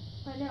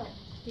 I know.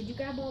 Did you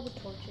grab all the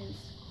torches?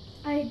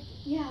 I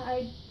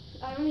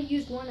only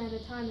used one at a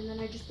time and then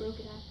I just broke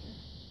it after.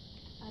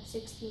 I have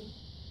 16.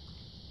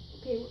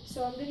 Okay,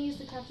 so I'm gonna use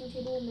the crafting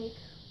table and make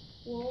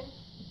wool.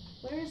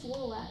 Where is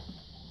wool at?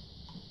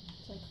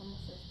 It's like on the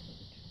first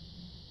page.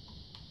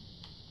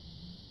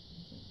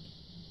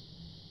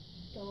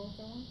 Go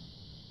over one.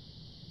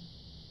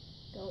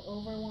 Go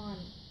over one.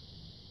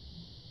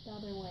 The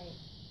other way.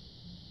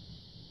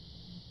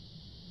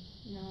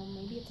 No,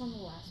 maybe it's on the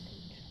last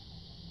page.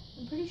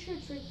 I'm pretty sure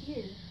it's right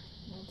here.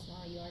 No, it's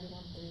not. You already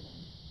went through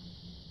them.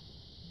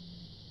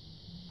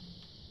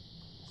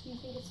 So you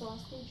think it's the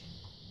last page?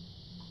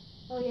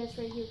 Oh yeah, it's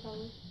right here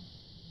probably.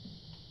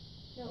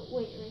 No,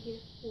 wait, right here.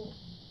 Wool.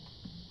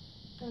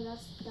 No,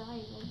 that's the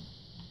dying one.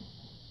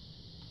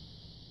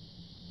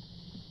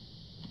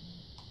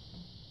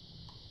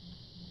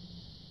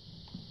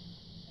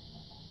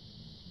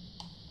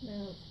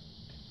 No.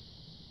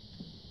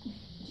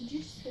 Did you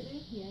just hit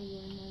me? Yeah, you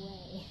were in my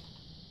way.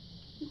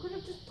 You could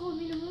have just told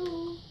me to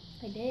move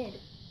I did.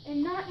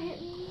 and not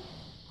hit me.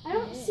 I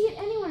don't did. see it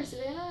anywhere,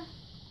 Savannah.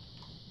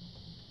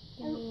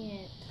 Give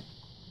me it.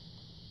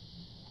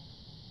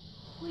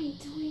 Wait,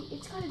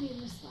 it's gotta be in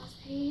this last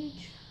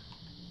page.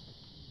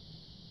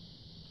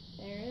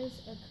 There is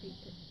a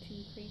creeper,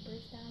 2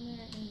 creepers down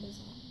there and the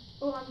zombie.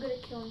 Oh, I'm good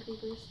at killing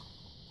creepers.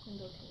 And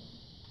go kill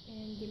them.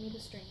 And give me the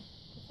string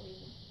before you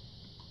leave.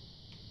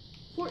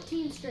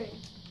 14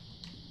 string.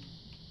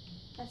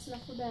 That's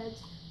enough for beds.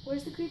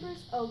 Where's the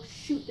creepers? Oh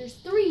shoot, there's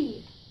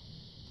 3.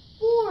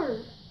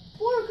 4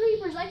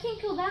 creepers. I can't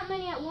kill that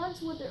many at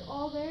once when they're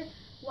all there.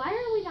 Why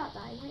are we not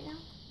dying right now?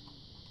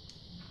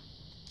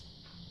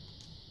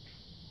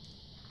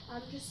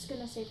 I'm just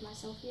gonna save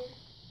myself here.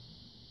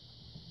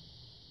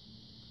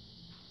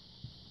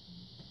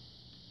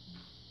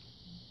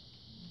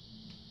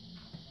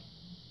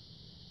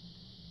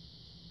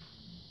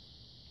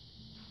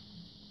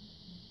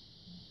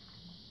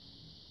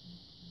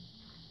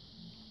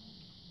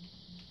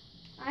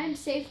 I am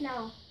safe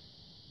now.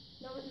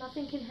 No,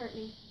 nothing can hurt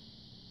me.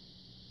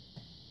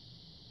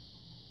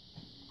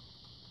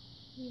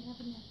 We have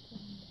enough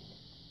one.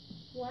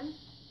 One?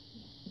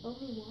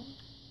 Only one?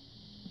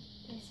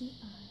 I see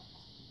eyes.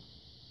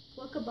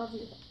 Look above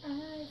you.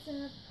 Eyes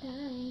of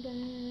tiger. Do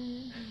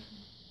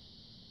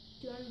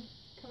you want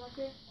to Come up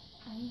here.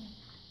 I am.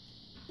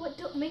 What?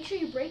 Don't, make sure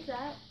you break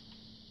that.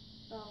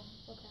 Oh,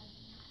 okay.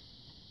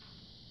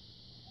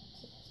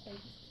 So spiders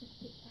can't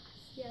get us.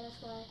 Yeah,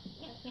 that's why.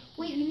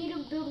 Wait, you need to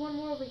build one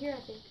more over here,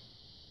 I think.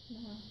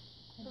 No,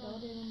 I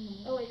built it in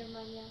the Oh, wait, never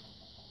mind, yeah.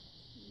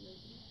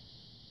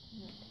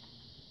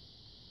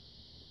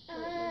 I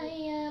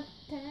am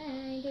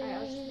tired. Alright, I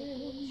was just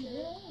making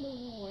sure.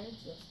 Where's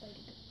the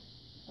spider go?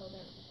 Oh,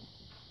 there we go.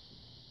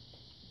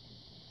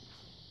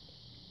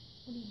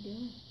 What are you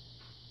doing?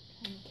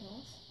 Trying to kill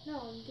us? No,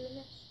 I'm doing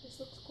this. This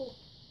looks cool.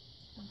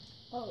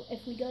 Oh,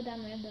 if we go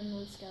down there, then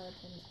those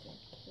skeletons can't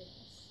kill us.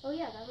 Oh,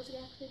 yeah, that was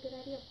actually a good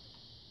idea.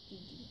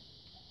 GG.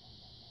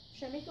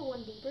 Should I make it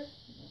one deeper?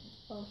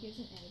 Oh, here's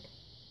an egg.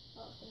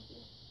 Oh, thank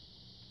you.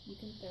 You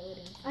can throw it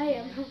in. I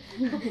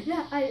am.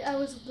 Yeah, I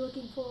was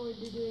looking forward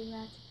to doing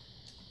that.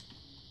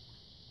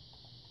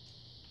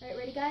 Alright,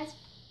 ready, guys?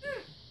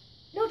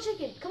 No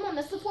chicken. Come on,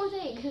 that's the fourth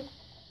egg.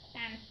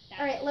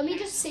 Alright, let me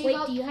just save Wait,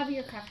 up. do you have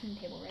your crafting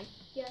table, right?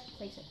 Yeah.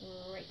 Place it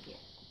right here.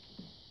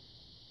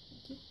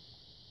 Thank you.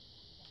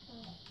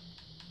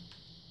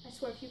 I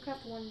swear, if you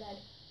craft one bed.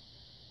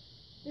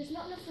 There's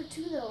not enough for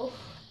two, though.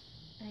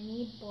 I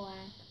need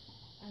black.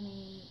 I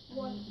need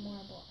more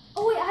black.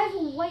 Oh, wait, I have a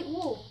white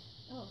wool.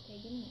 Oh, okay,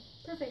 give me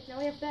it. Perfect, now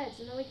we have beds,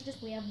 and then we can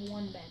just... We have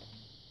one bed.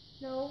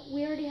 No,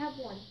 we already have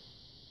one.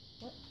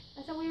 What?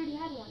 I thought we already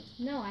had one.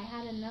 No, I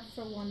had enough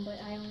for one, but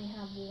I only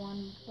have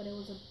one, but it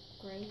was a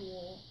gray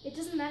wool. It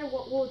doesn't matter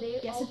what wool they...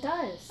 Yes, it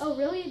does. Oh,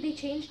 really? They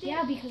changed it?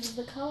 Yeah, because of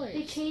the colors.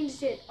 They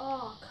changed it.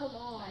 Oh, come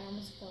on. I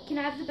almost fell. Can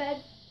I have the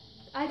bed?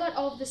 I got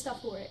all of the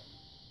stuff for it.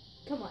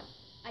 Come on.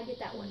 I get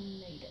that one.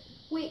 No, you didn't.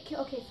 Wait,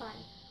 okay, fine.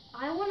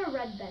 I want a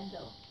red bed,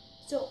 though.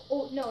 So,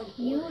 oh, no. An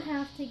You orange.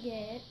 have to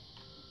get,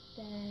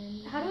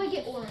 then... How do I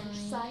get orange?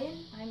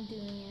 Cyan? I'm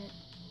doing it.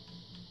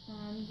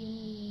 You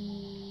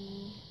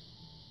need...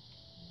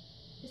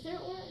 Is there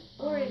orange?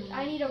 Orange.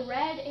 I need a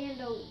red and a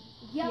yellow.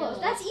 Yellow.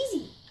 That's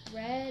easy.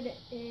 Red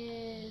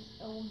is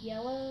a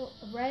yellow.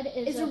 Red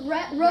is It's a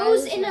red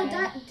rose and a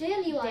red,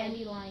 dandelion.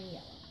 dandelion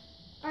yellow.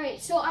 All right,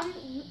 so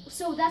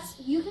that's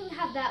you can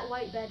have that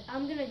white bed.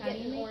 I'm gonna How get do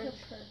you an make orange. a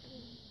purple?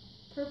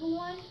 Purple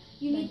one.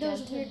 You need those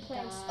Magenta weird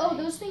plants. dye. Oh,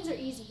 those things are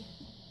easy.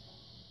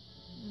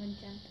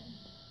 Magenta.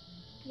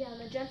 Yeah,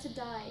 magenta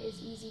dye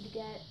is easy to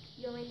get.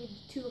 You only need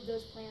 2 of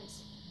those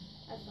plants.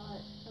 I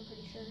thought. I'm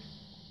pretty sure.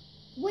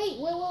 Wait.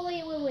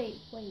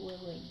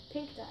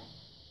 Pink dye.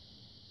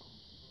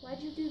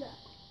 Why'd you do that?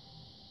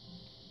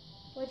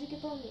 Why'd you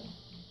get on me?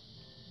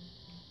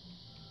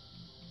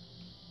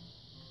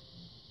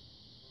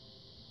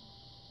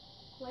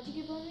 Why'd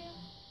you get on me?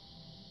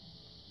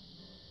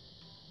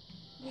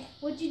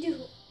 What'd you do?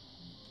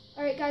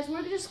 Alright guys,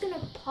 we're just gonna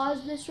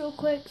pause this real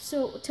quick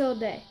till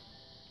day.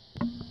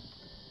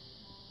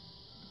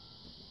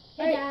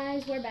 Hey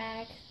guys, we're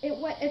back.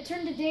 It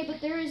turned to day, but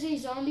there is a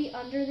zombie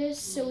under this,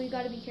 so we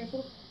gotta be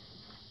careful.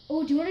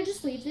 Oh, do you wanna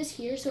just leave this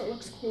here so it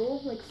looks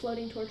cool? Like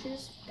floating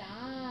torches?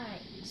 Die.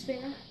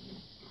 Spinner?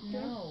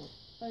 No.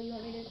 Oh, you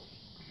want me to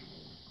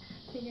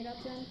clean it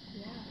up then?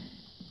 Yeah.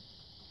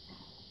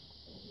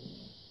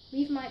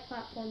 Leave my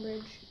platform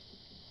bridge.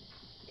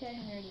 Okay.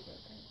 I already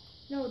broke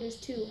it. No, there's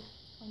 2.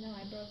 Oh no,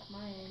 I broke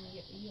mine.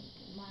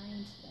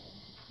 Mine's dead.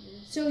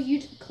 Yours. So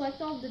you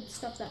collect all the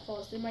stuff that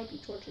falls. There might be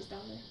torches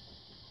down there.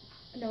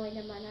 No, wait,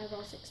 never mind. I have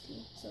all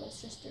 16, so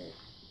it's just dirt.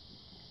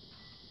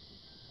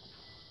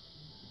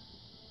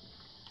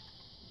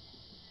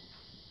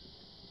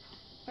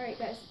 Alright,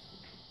 guys.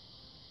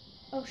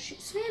 Oh,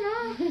 shoot.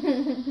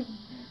 Savannah!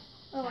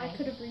 Oh, I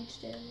could have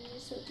reached it,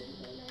 so it didn't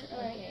really matter.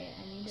 Alright. Okay,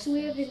 I need to So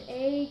we have an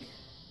egg.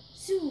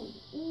 Sue.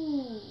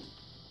 Ooh.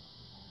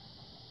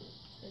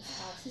 This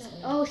house is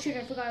Oh, shoot.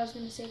 I forgot I was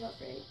going to save up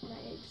for my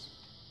eggs.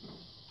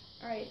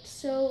 Alright,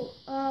 so,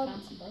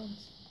 found some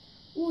bones.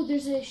 ooh,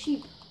 there's a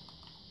sheep.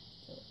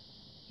 Kill it.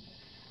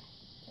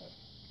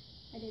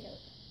 I did it.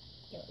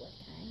 Kill it with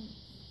kindness.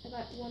 I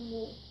got 1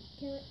 wool.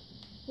 Kill it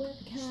with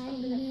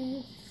I'm gonna-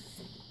 kindness.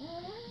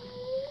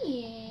 Oh,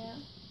 yeah.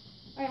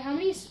 Alright,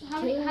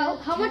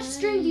 how much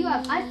string do you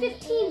have? I have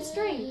 15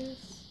 string.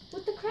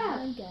 What the crap?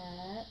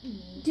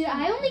 Did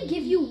I only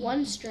give you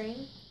 1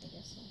 string? I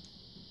guess so.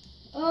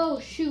 Oh,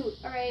 shoot.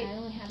 Alright. I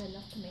only had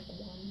enough to make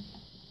 1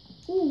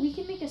 Ooh, we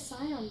can make a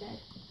sign on bed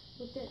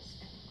with this.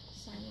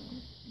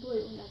 sign. Blue,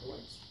 in other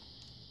words.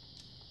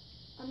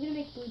 I'm gonna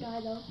make blue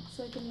dye though,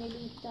 so I can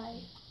maybe dye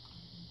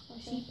A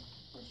sheep.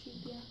 A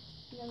sheep, yeah.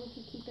 And then we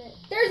can keep it.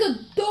 There's a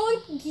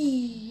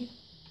donkey!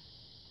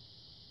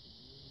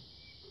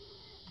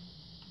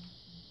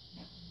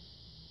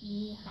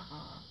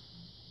 Yeehaw.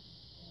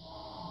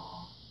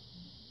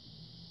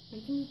 They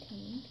can be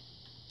tamed.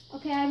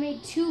 Okay, I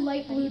made 2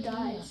 light How do blue you tame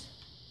dyes.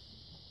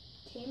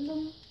 Tame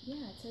them? Yeah,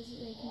 it says that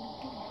they can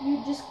be tamed.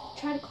 You just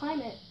try to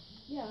climb it.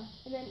 Yeah.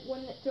 And then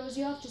when it throws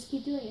you off, just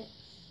keep doing it.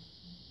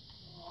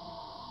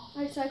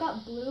 Alright, so I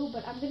got blue,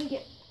 but I'm gonna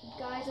get,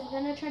 guys, I'm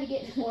gonna try to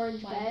get an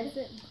orange Why bed. does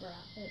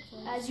it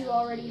As you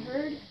already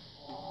heard.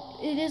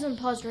 It is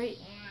unpaused, right?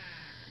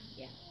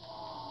 Yeah.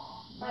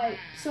 Alright,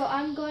 so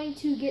I'm going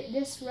to get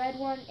this red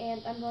one,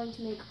 and I'm going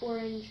to make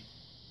orange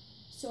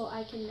So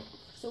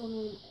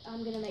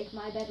I'm gonna make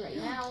my bed right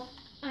now.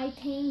 I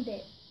tamed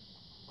it.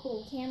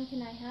 Cool. Cam,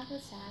 can I have a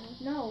saddle?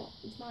 No,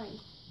 it's mine.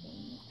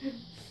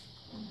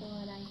 But I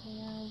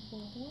have a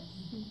horse.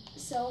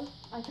 So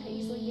I can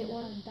easily get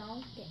one. A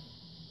donkey.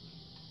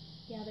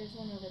 Yeah, there's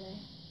one over there.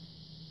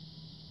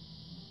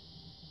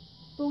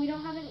 But we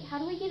don't have any. How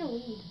do we get a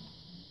lead?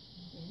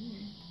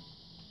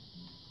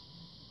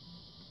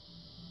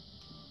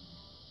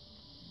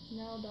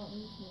 No, don't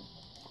leave me.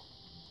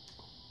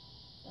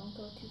 Don't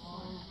go too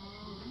far.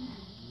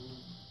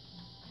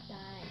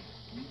 Die.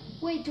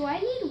 Wait, do I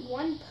need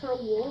one per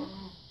wool?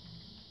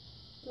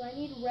 Do I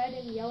need red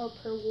and yellow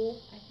per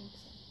wool? I think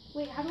so.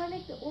 Wait, how do I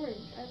make the orange?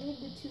 I need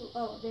the two.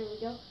 Oh, there we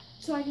go.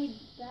 So I need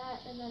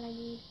that, and then I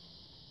need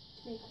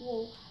to make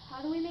wool.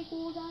 How do we make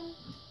wool then?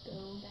 Go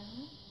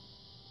down.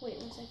 Wait,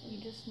 1 second.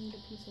 You just need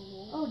a piece of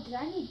wool. Oh, did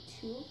I need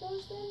 2 of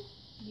those then?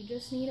 You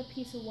just need a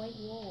piece of white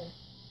wool.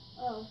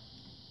 Oh.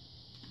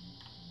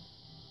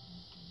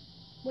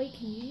 Wait,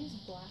 can you use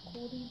black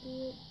wool to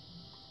do it?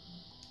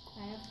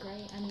 I have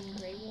gray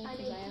wool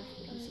because I have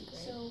a piece of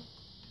gray. So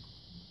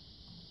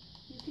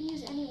you can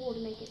use any wool to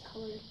make it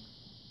colored.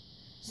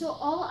 So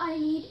all I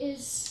need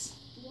is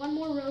 1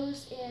 more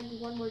rose and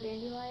 1 more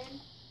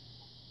dandelion.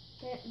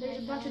 There's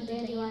a bunch of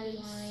dandelions.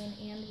 Dandelion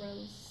and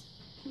rose.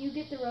 Can you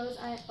get the rose?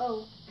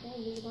 Oh,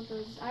 dang, there's a bunch of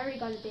roses. I already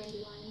got a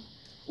dandelion.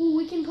 Ooh,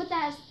 we can put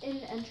that in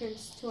the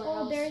entrance to our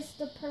house. Oh, there's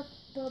the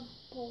purple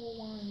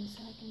ones.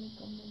 I can make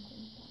them bed.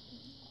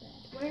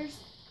 Where's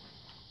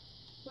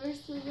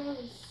the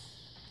rose?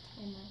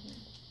 In my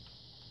hand.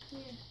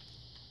 Here.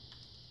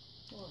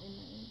 Well, in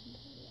my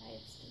inventory. I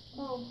have sticky.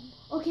 Oh,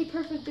 okay,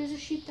 perfect. There's a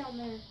sheep down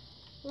there.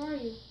 Where are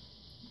you?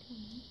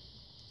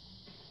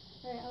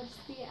 Alright, I'll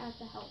just be at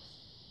the house.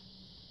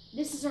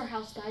 This is our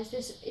house, guys.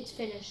 It's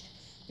finished.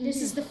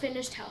 This is the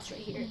finished house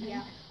right here.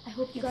 Yeah. I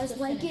hope you guys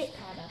like it.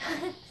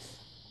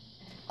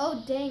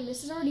 Oh, dang.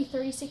 This is already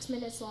 36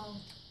 minutes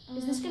long.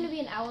 Is this going to be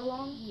an hour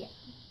long? Yeah.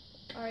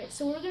 Alright,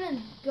 so we're going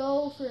to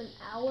go for an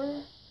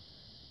hour.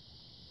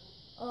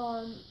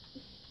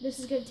 This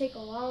is going to take a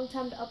long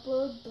time to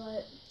upload,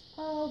 but...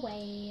 Oh,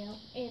 well.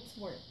 It's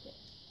worth it.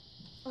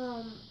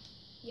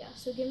 Yeah,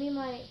 so give me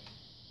my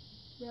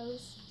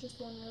rose. Just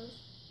 1 rose.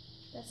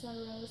 That's not a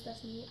rose.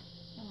 That's meat.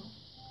 Oh.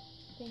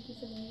 Thank you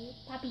for the meat.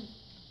 Poppy.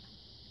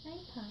 I'm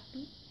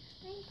Poppy.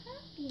 I'm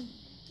Poppy.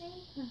 I'm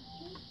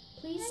Poppy.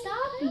 Please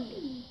stop me.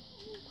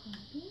 I'm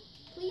Poppy.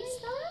 Please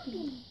stop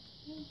me.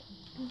 I'm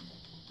Poppy.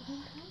 I'm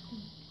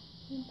Poppy.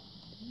 I'm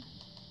Poppy.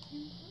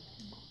 I'm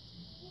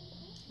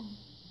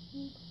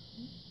Poppy.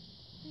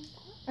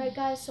 Alright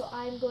guys, so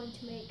I'm going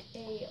to make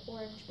a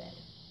orange bed.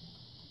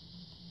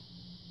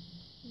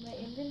 My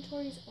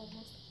inventory is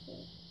almost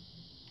full.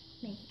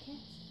 Make a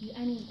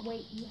chest.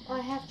 Wait, you have... Oh, I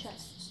have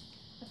chests.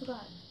 I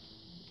forgot.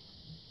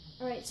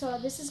 Alright, so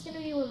this is going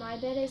to be where my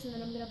bed is, and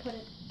then I'm going to put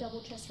a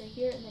double chest right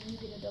here, and then you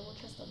get a double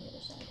chest on the other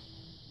side.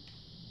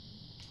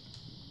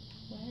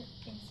 Where is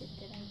it?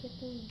 Did I get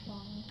the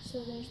wrong?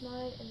 So there's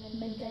mine, and then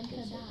Magenta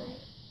is dye.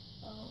 right.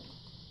 Oh.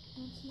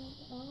 That's not...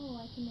 Oh,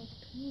 I can make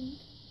pink.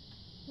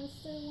 What's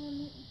the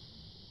one...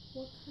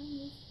 What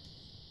kind is...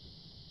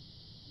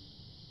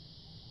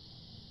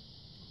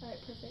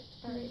 Alright, perfect.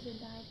 Alright, the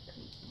dye to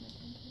create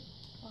magenta.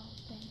 Oh,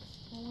 thanks.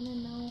 I want to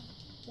know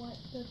what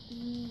the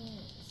thing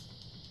is.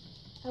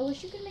 I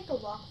wish you could make a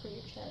lock for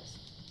your chest.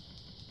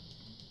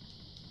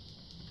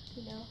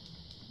 You know?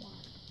 Why?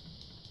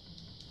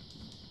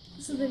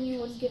 So then you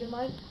wouldn't get a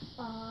mine.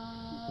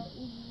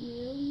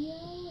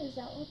 Lilio? Is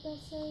that what that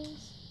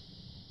says?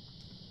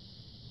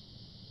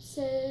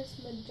 Says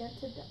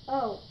magenta.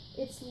 Oh,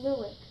 it's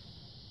lilac.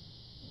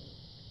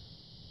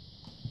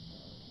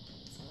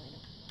 So I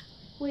don't.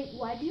 Wait,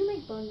 why do you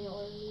make bone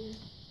meal earlier?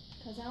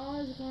 Because I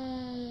was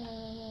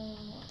gonna...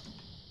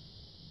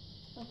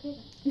 Okay.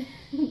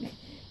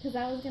 Because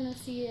I was gonna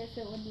see if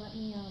it would let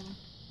me,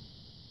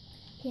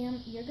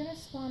 Cam, you're gonna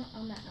spawn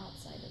on the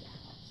outside of the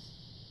house.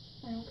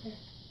 I don't care.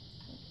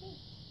 Okay.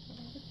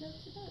 Whatever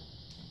floats your boat.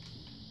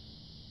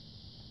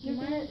 Do You're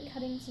you mind gonna-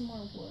 cutting some more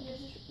wood?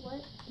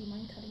 What? Do you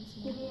mind cutting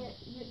some more Give me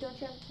wood? don't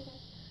you have a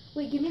pickaxe?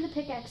 Wait, give me the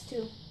pickaxe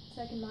too,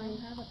 so I can I mine.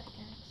 don't have a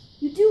pickaxe.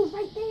 You do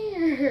right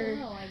there.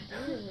 Oh, I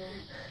do.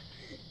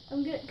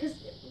 I'm good, cause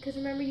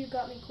remember you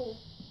got me cool.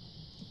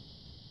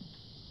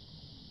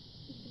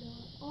 You know,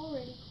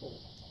 already cool.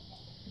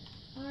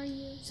 Are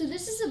you? So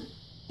this is a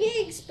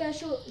big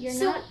special. You're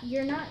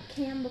not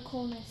Cam the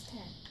Coolness 10.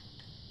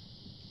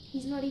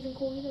 He's not even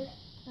cool either.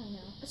 I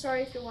know.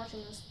 Sorry if you're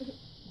watching this.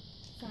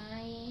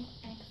 Sorry,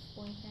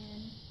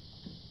 ex-boyfriend.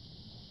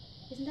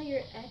 Isn't that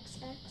your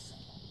XX?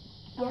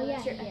 Oh yeah,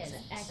 that's your he is.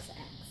 XX. XX.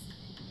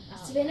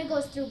 Oh, Savannah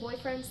goes through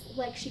boyfriends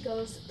like she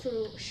goes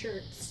through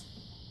shirts.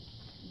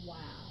 wow.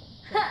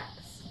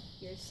 Thanks.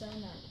 You're so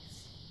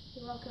nice.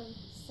 You're welcome.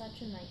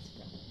 Such a nice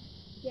brother.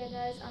 Yeah,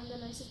 guys, I'm the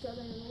nicest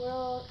brother in the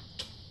world.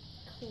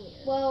 Clear.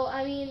 Well,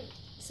 I mean,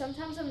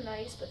 sometimes I'm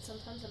nice, but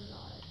sometimes I'm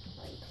not.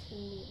 Like,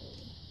 Clearly.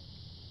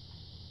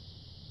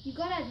 you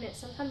gotta admit,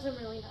 sometimes I'm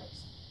really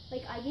nice.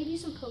 Like, I gave you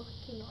some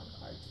Pokemon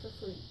cards for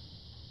free.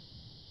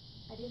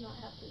 I did not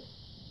have to.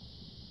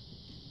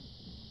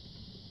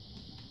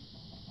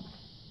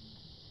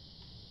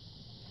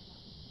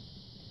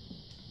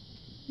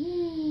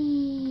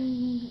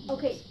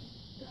 Okay.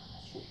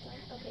 Shoot,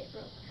 okay,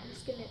 bro. I'm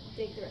just gonna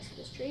dig the rest of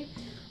this tree.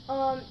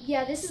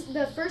 Yeah, this is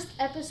the first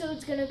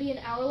episode's gonna be an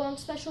hour-long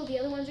special. The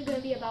other ones are gonna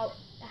be about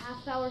a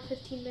half hour,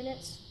 15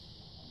 minutes.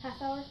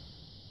 Half hour?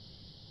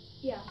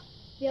 Yeah.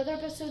 The other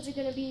episodes are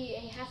gonna be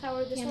a half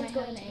hour. This one's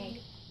going to be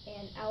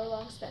an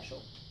hour-long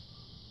special.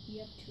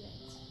 You have 2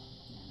 eggs.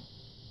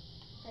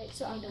 Alright,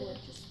 so I'm gonna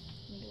just...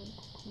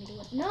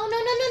 No.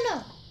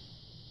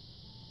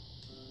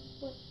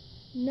 What?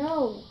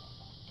 No.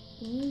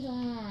 Do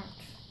that.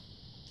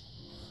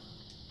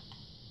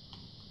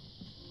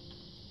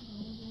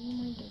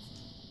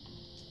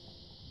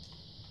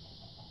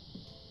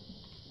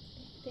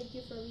 Thank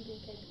you for leaving,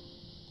 Pig.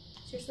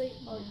 Seriously?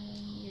 Oh,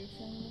 you're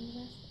filming the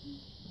rest?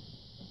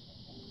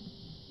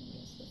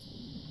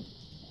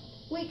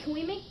 Wait, can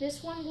we make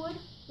this one wood?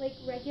 Like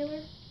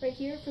regular? Right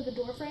here for the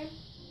door frame?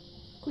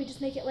 Can we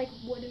just make it like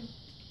wooden,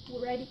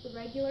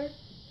 regular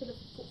for the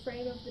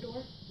frame of the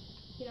door?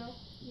 You know?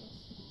 Yes.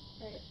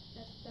 Alright,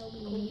 that'll be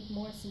we cool. need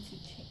more since you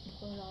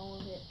put all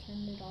of it,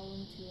 turned it all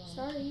into...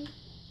 Sorry.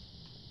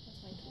 That's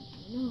why I told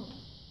you no.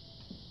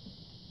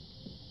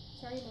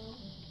 Sorry, Mom.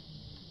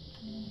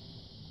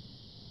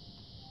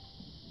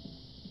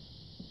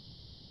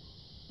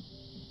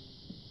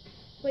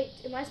 Wait,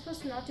 am I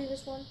supposed to not do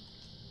this one?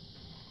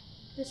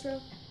 This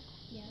row?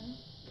 Yeah.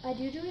 I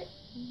do it?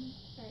 Mm-hmm.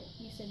 Alright.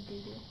 You said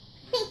doo-doo.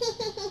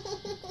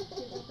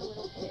 You're like a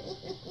little kid.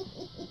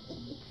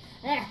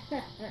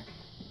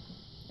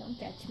 Don't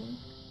judge me.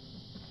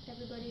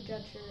 Everybody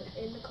judge her.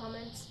 In the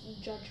comments,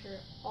 judge her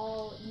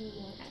all you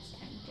want.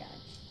 Hashtag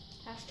judge.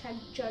 Hashtag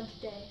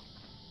judge day.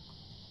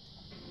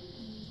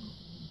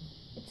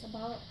 It's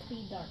about to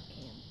be dark,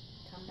 Cam.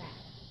 Come back.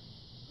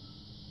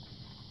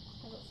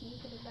 I don't see you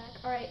coming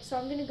back. Alright, so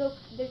I'm gonna go.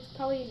 There's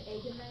probably an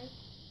egg in there.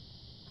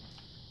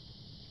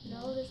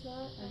 No, there's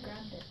not. I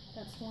grabbed it.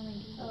 That's the one I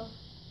gave you. Oh.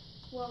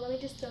 Well, let me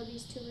just throw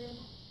these two in.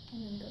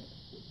 And then go.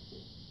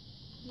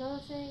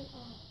 Nothing.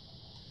 Oh.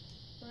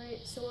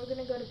 Alright, so we're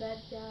gonna go to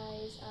bed,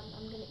 guys.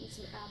 I'm gonna eat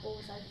some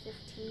apples. I have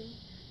 15.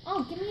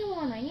 Oh, give me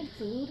one. I need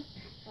food.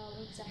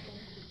 1 second.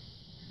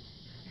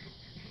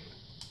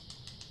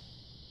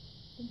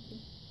 Thank you.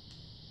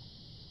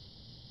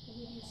 I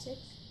give you 6?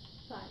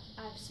 5.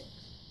 I have 6.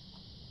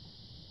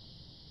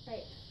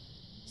 Right.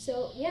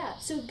 So, yeah.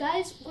 So,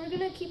 guys, we're going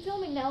to keep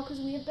filming now because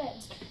we have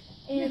beds.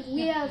 And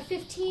we have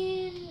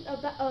 15,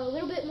 about a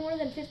little bit more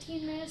than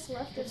 15 minutes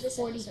left of this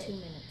 42 episode.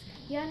 minutes.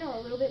 Yeah, no,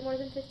 a little bit more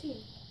than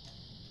 15.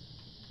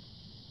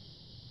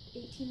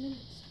 18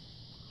 minutes.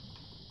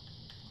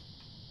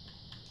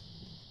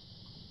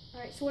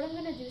 Alright, so what I'm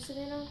going to do,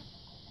 Savannah,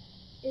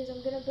 is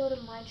I'm going to build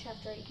a mine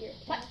shaft right here.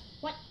 What?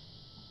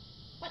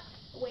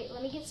 Wait,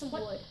 let me get some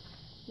wood.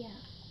 Yeah,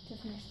 to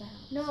finish the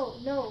house.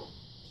 No.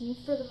 Can you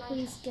For the mine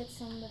please shaft. get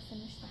some to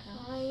finish the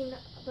house? Fine,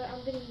 but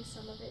I'm going to use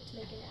some of it to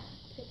make an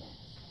pickaxe.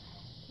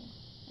 Okay.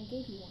 I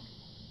gave you one.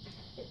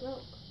 It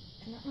broke.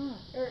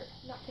 Nuh-uh. Or,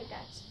 not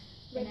pickaxe.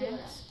 Regular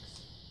axe?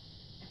 axe.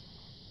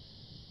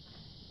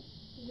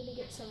 I'm going to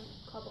get some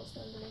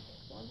cobblestone to make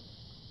one.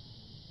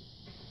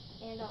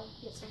 And I'll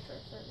get some for a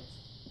furnace.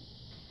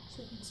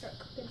 So we can start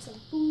cooking some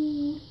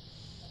food.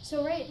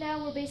 So right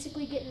now we're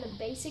basically getting the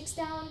basics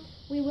down.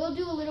 We will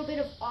do a little bit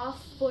of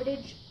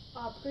off-footage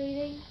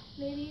upgrading,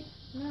 maybe.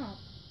 No.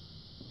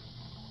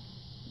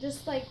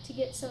 Just like to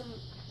get some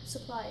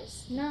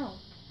supplies. No.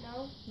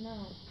 No?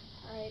 No.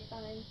 Alright,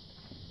 fine.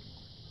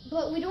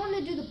 But we don't want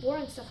to do the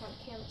boring stuff on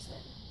camera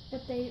then.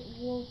 But they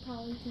will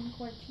probably think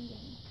we're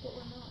cheating. But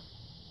we're not.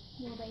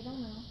 Well, they don't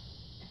know.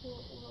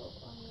 Well,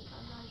 I mean,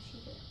 I'm not a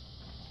cheater.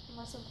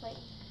 Unless I'm playing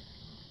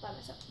by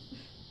myself.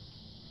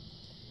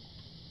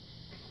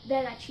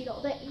 Then I cheat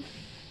all day.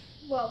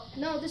 Well,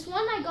 no, this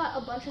one I got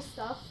a bunch of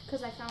stuff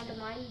because I found a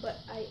mine, but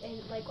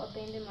like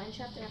abandoned mine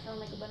shaft, and I found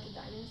like a bunch of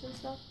diamonds and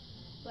stuff.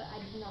 But I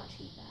did not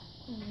cheat that.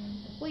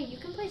 Mm-hmm. Wait, you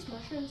can place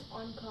mushrooms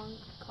on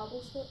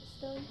cobblestone?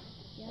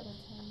 Yeah,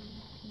 that's how you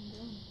can do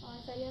them. Oh, I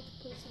thought you had to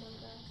place them on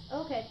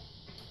grass. Okay.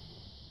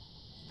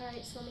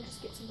 Alright, so let me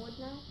just get some wood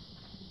now.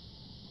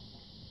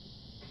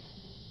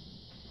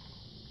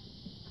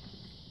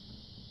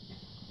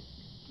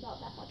 About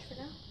that much for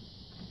now.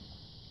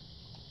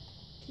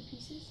 2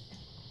 pieces.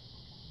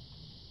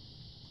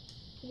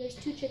 And there's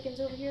 2 chickens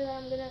over here that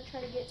I'm gonna try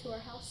to get to our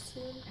house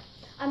soon.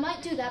 I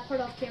might do that part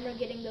off camera,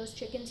 getting those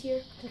chickens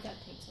here. Because that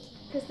takes a little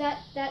while. Because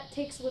that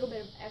takes a little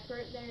bit of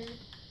effort there.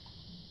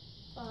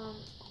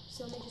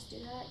 So let me just do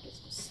that. Get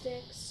some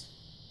sticks.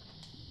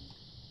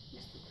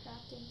 Use the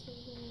crafting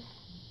table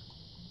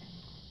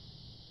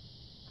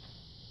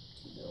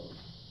to build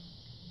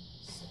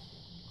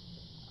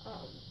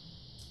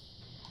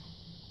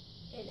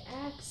an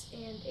axe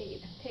and a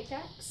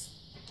pickaxe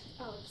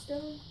out of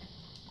stone.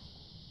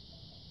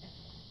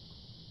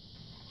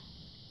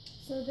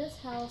 So this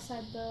house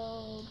I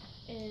built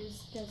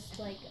is just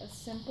like a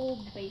simple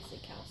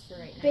basic house for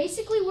right now.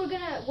 Basically, what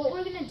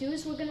we're gonna do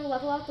is we're gonna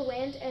level out the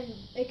land and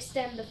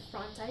extend the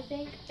front, I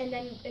think, and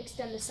then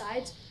extend the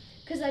sides.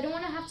 Because I don't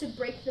want to have to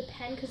break the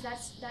pen, because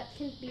that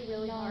can be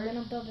really hard. I'm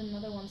gonna build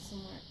another one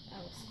somewhere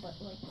else, but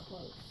like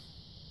close.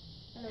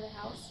 Another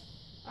house.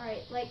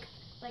 Alright, like.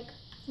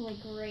 Like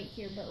right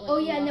here, but like. Oh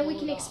yeah, and then we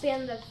level can it off.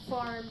 expand the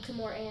farm to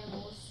more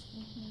animals.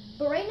 Mhm.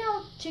 But right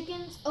now,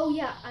 chickens. Oh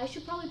yeah, I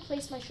should probably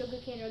place my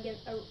sugarcane again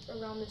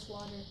around this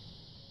water.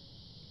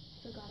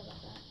 Forgot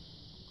about that.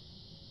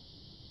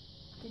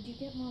 Did you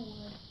get more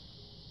wood?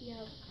 Yeah,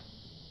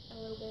 a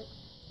little bit.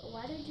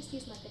 Why did I just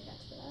use my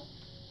pickaxe for that?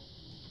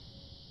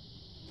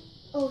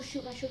 Oh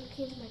shoot, my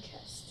sugarcane's in my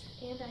chest,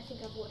 and I think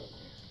I have wood in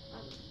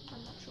there.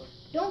 I'm not sure.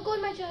 Don't go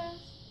in my chest.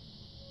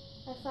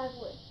 I have 5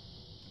 wood.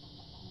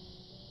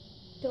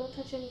 Don't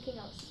touch anything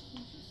else.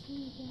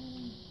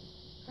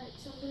 Alright,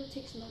 so I'm gonna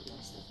take some of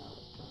my stuff out.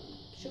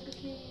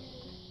 Sugarcane.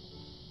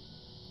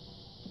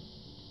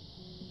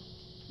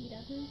 You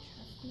doesn't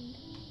trust me.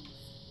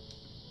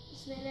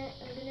 This minute,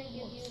 I'm gonna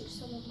give you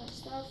some of my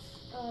stuff.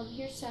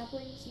 Here's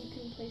saplings. You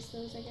can place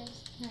those, I guess.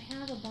 I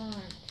have a bunch.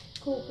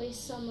 Cool, place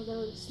some of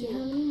those Do you too.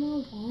 have any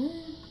more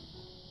wood?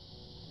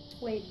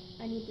 Wait,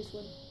 I need this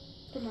wood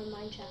for my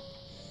mine shaft.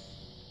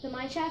 The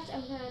mine shaft,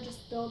 I'm gonna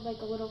just build like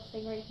a little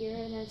thing right here,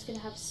 and then it's gonna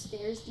have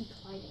stairs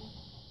declining.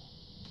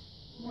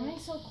 Why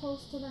so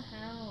close to the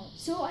house?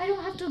 So I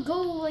don't have to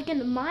go like a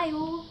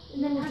mile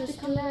and then No, have to just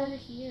come do it back. over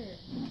here.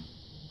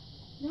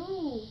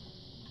 No,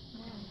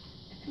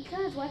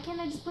 because why can't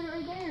I just put it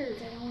right there?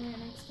 I don't want it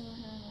next to the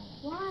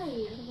house. Why?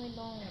 Because I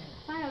don't.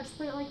 Fine, I'll just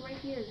put it like right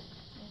here.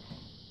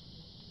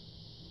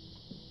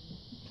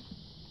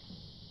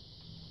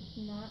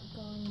 Not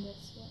going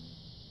this way.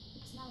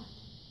 It's not.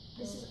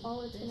 This is Go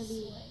all it's gonna this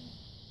be. way.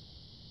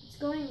 It's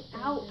going Go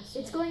out. this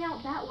It's way. going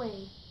out that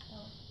way.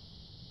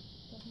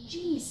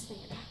 Jeez,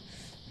 man.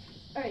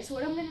 Alright, so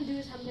what I'm gonna do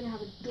is I'm gonna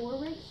have a door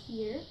right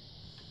here.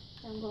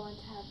 I'm going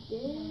to have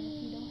this.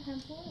 You don't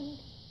have wood.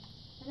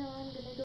 I know, I'm gonna go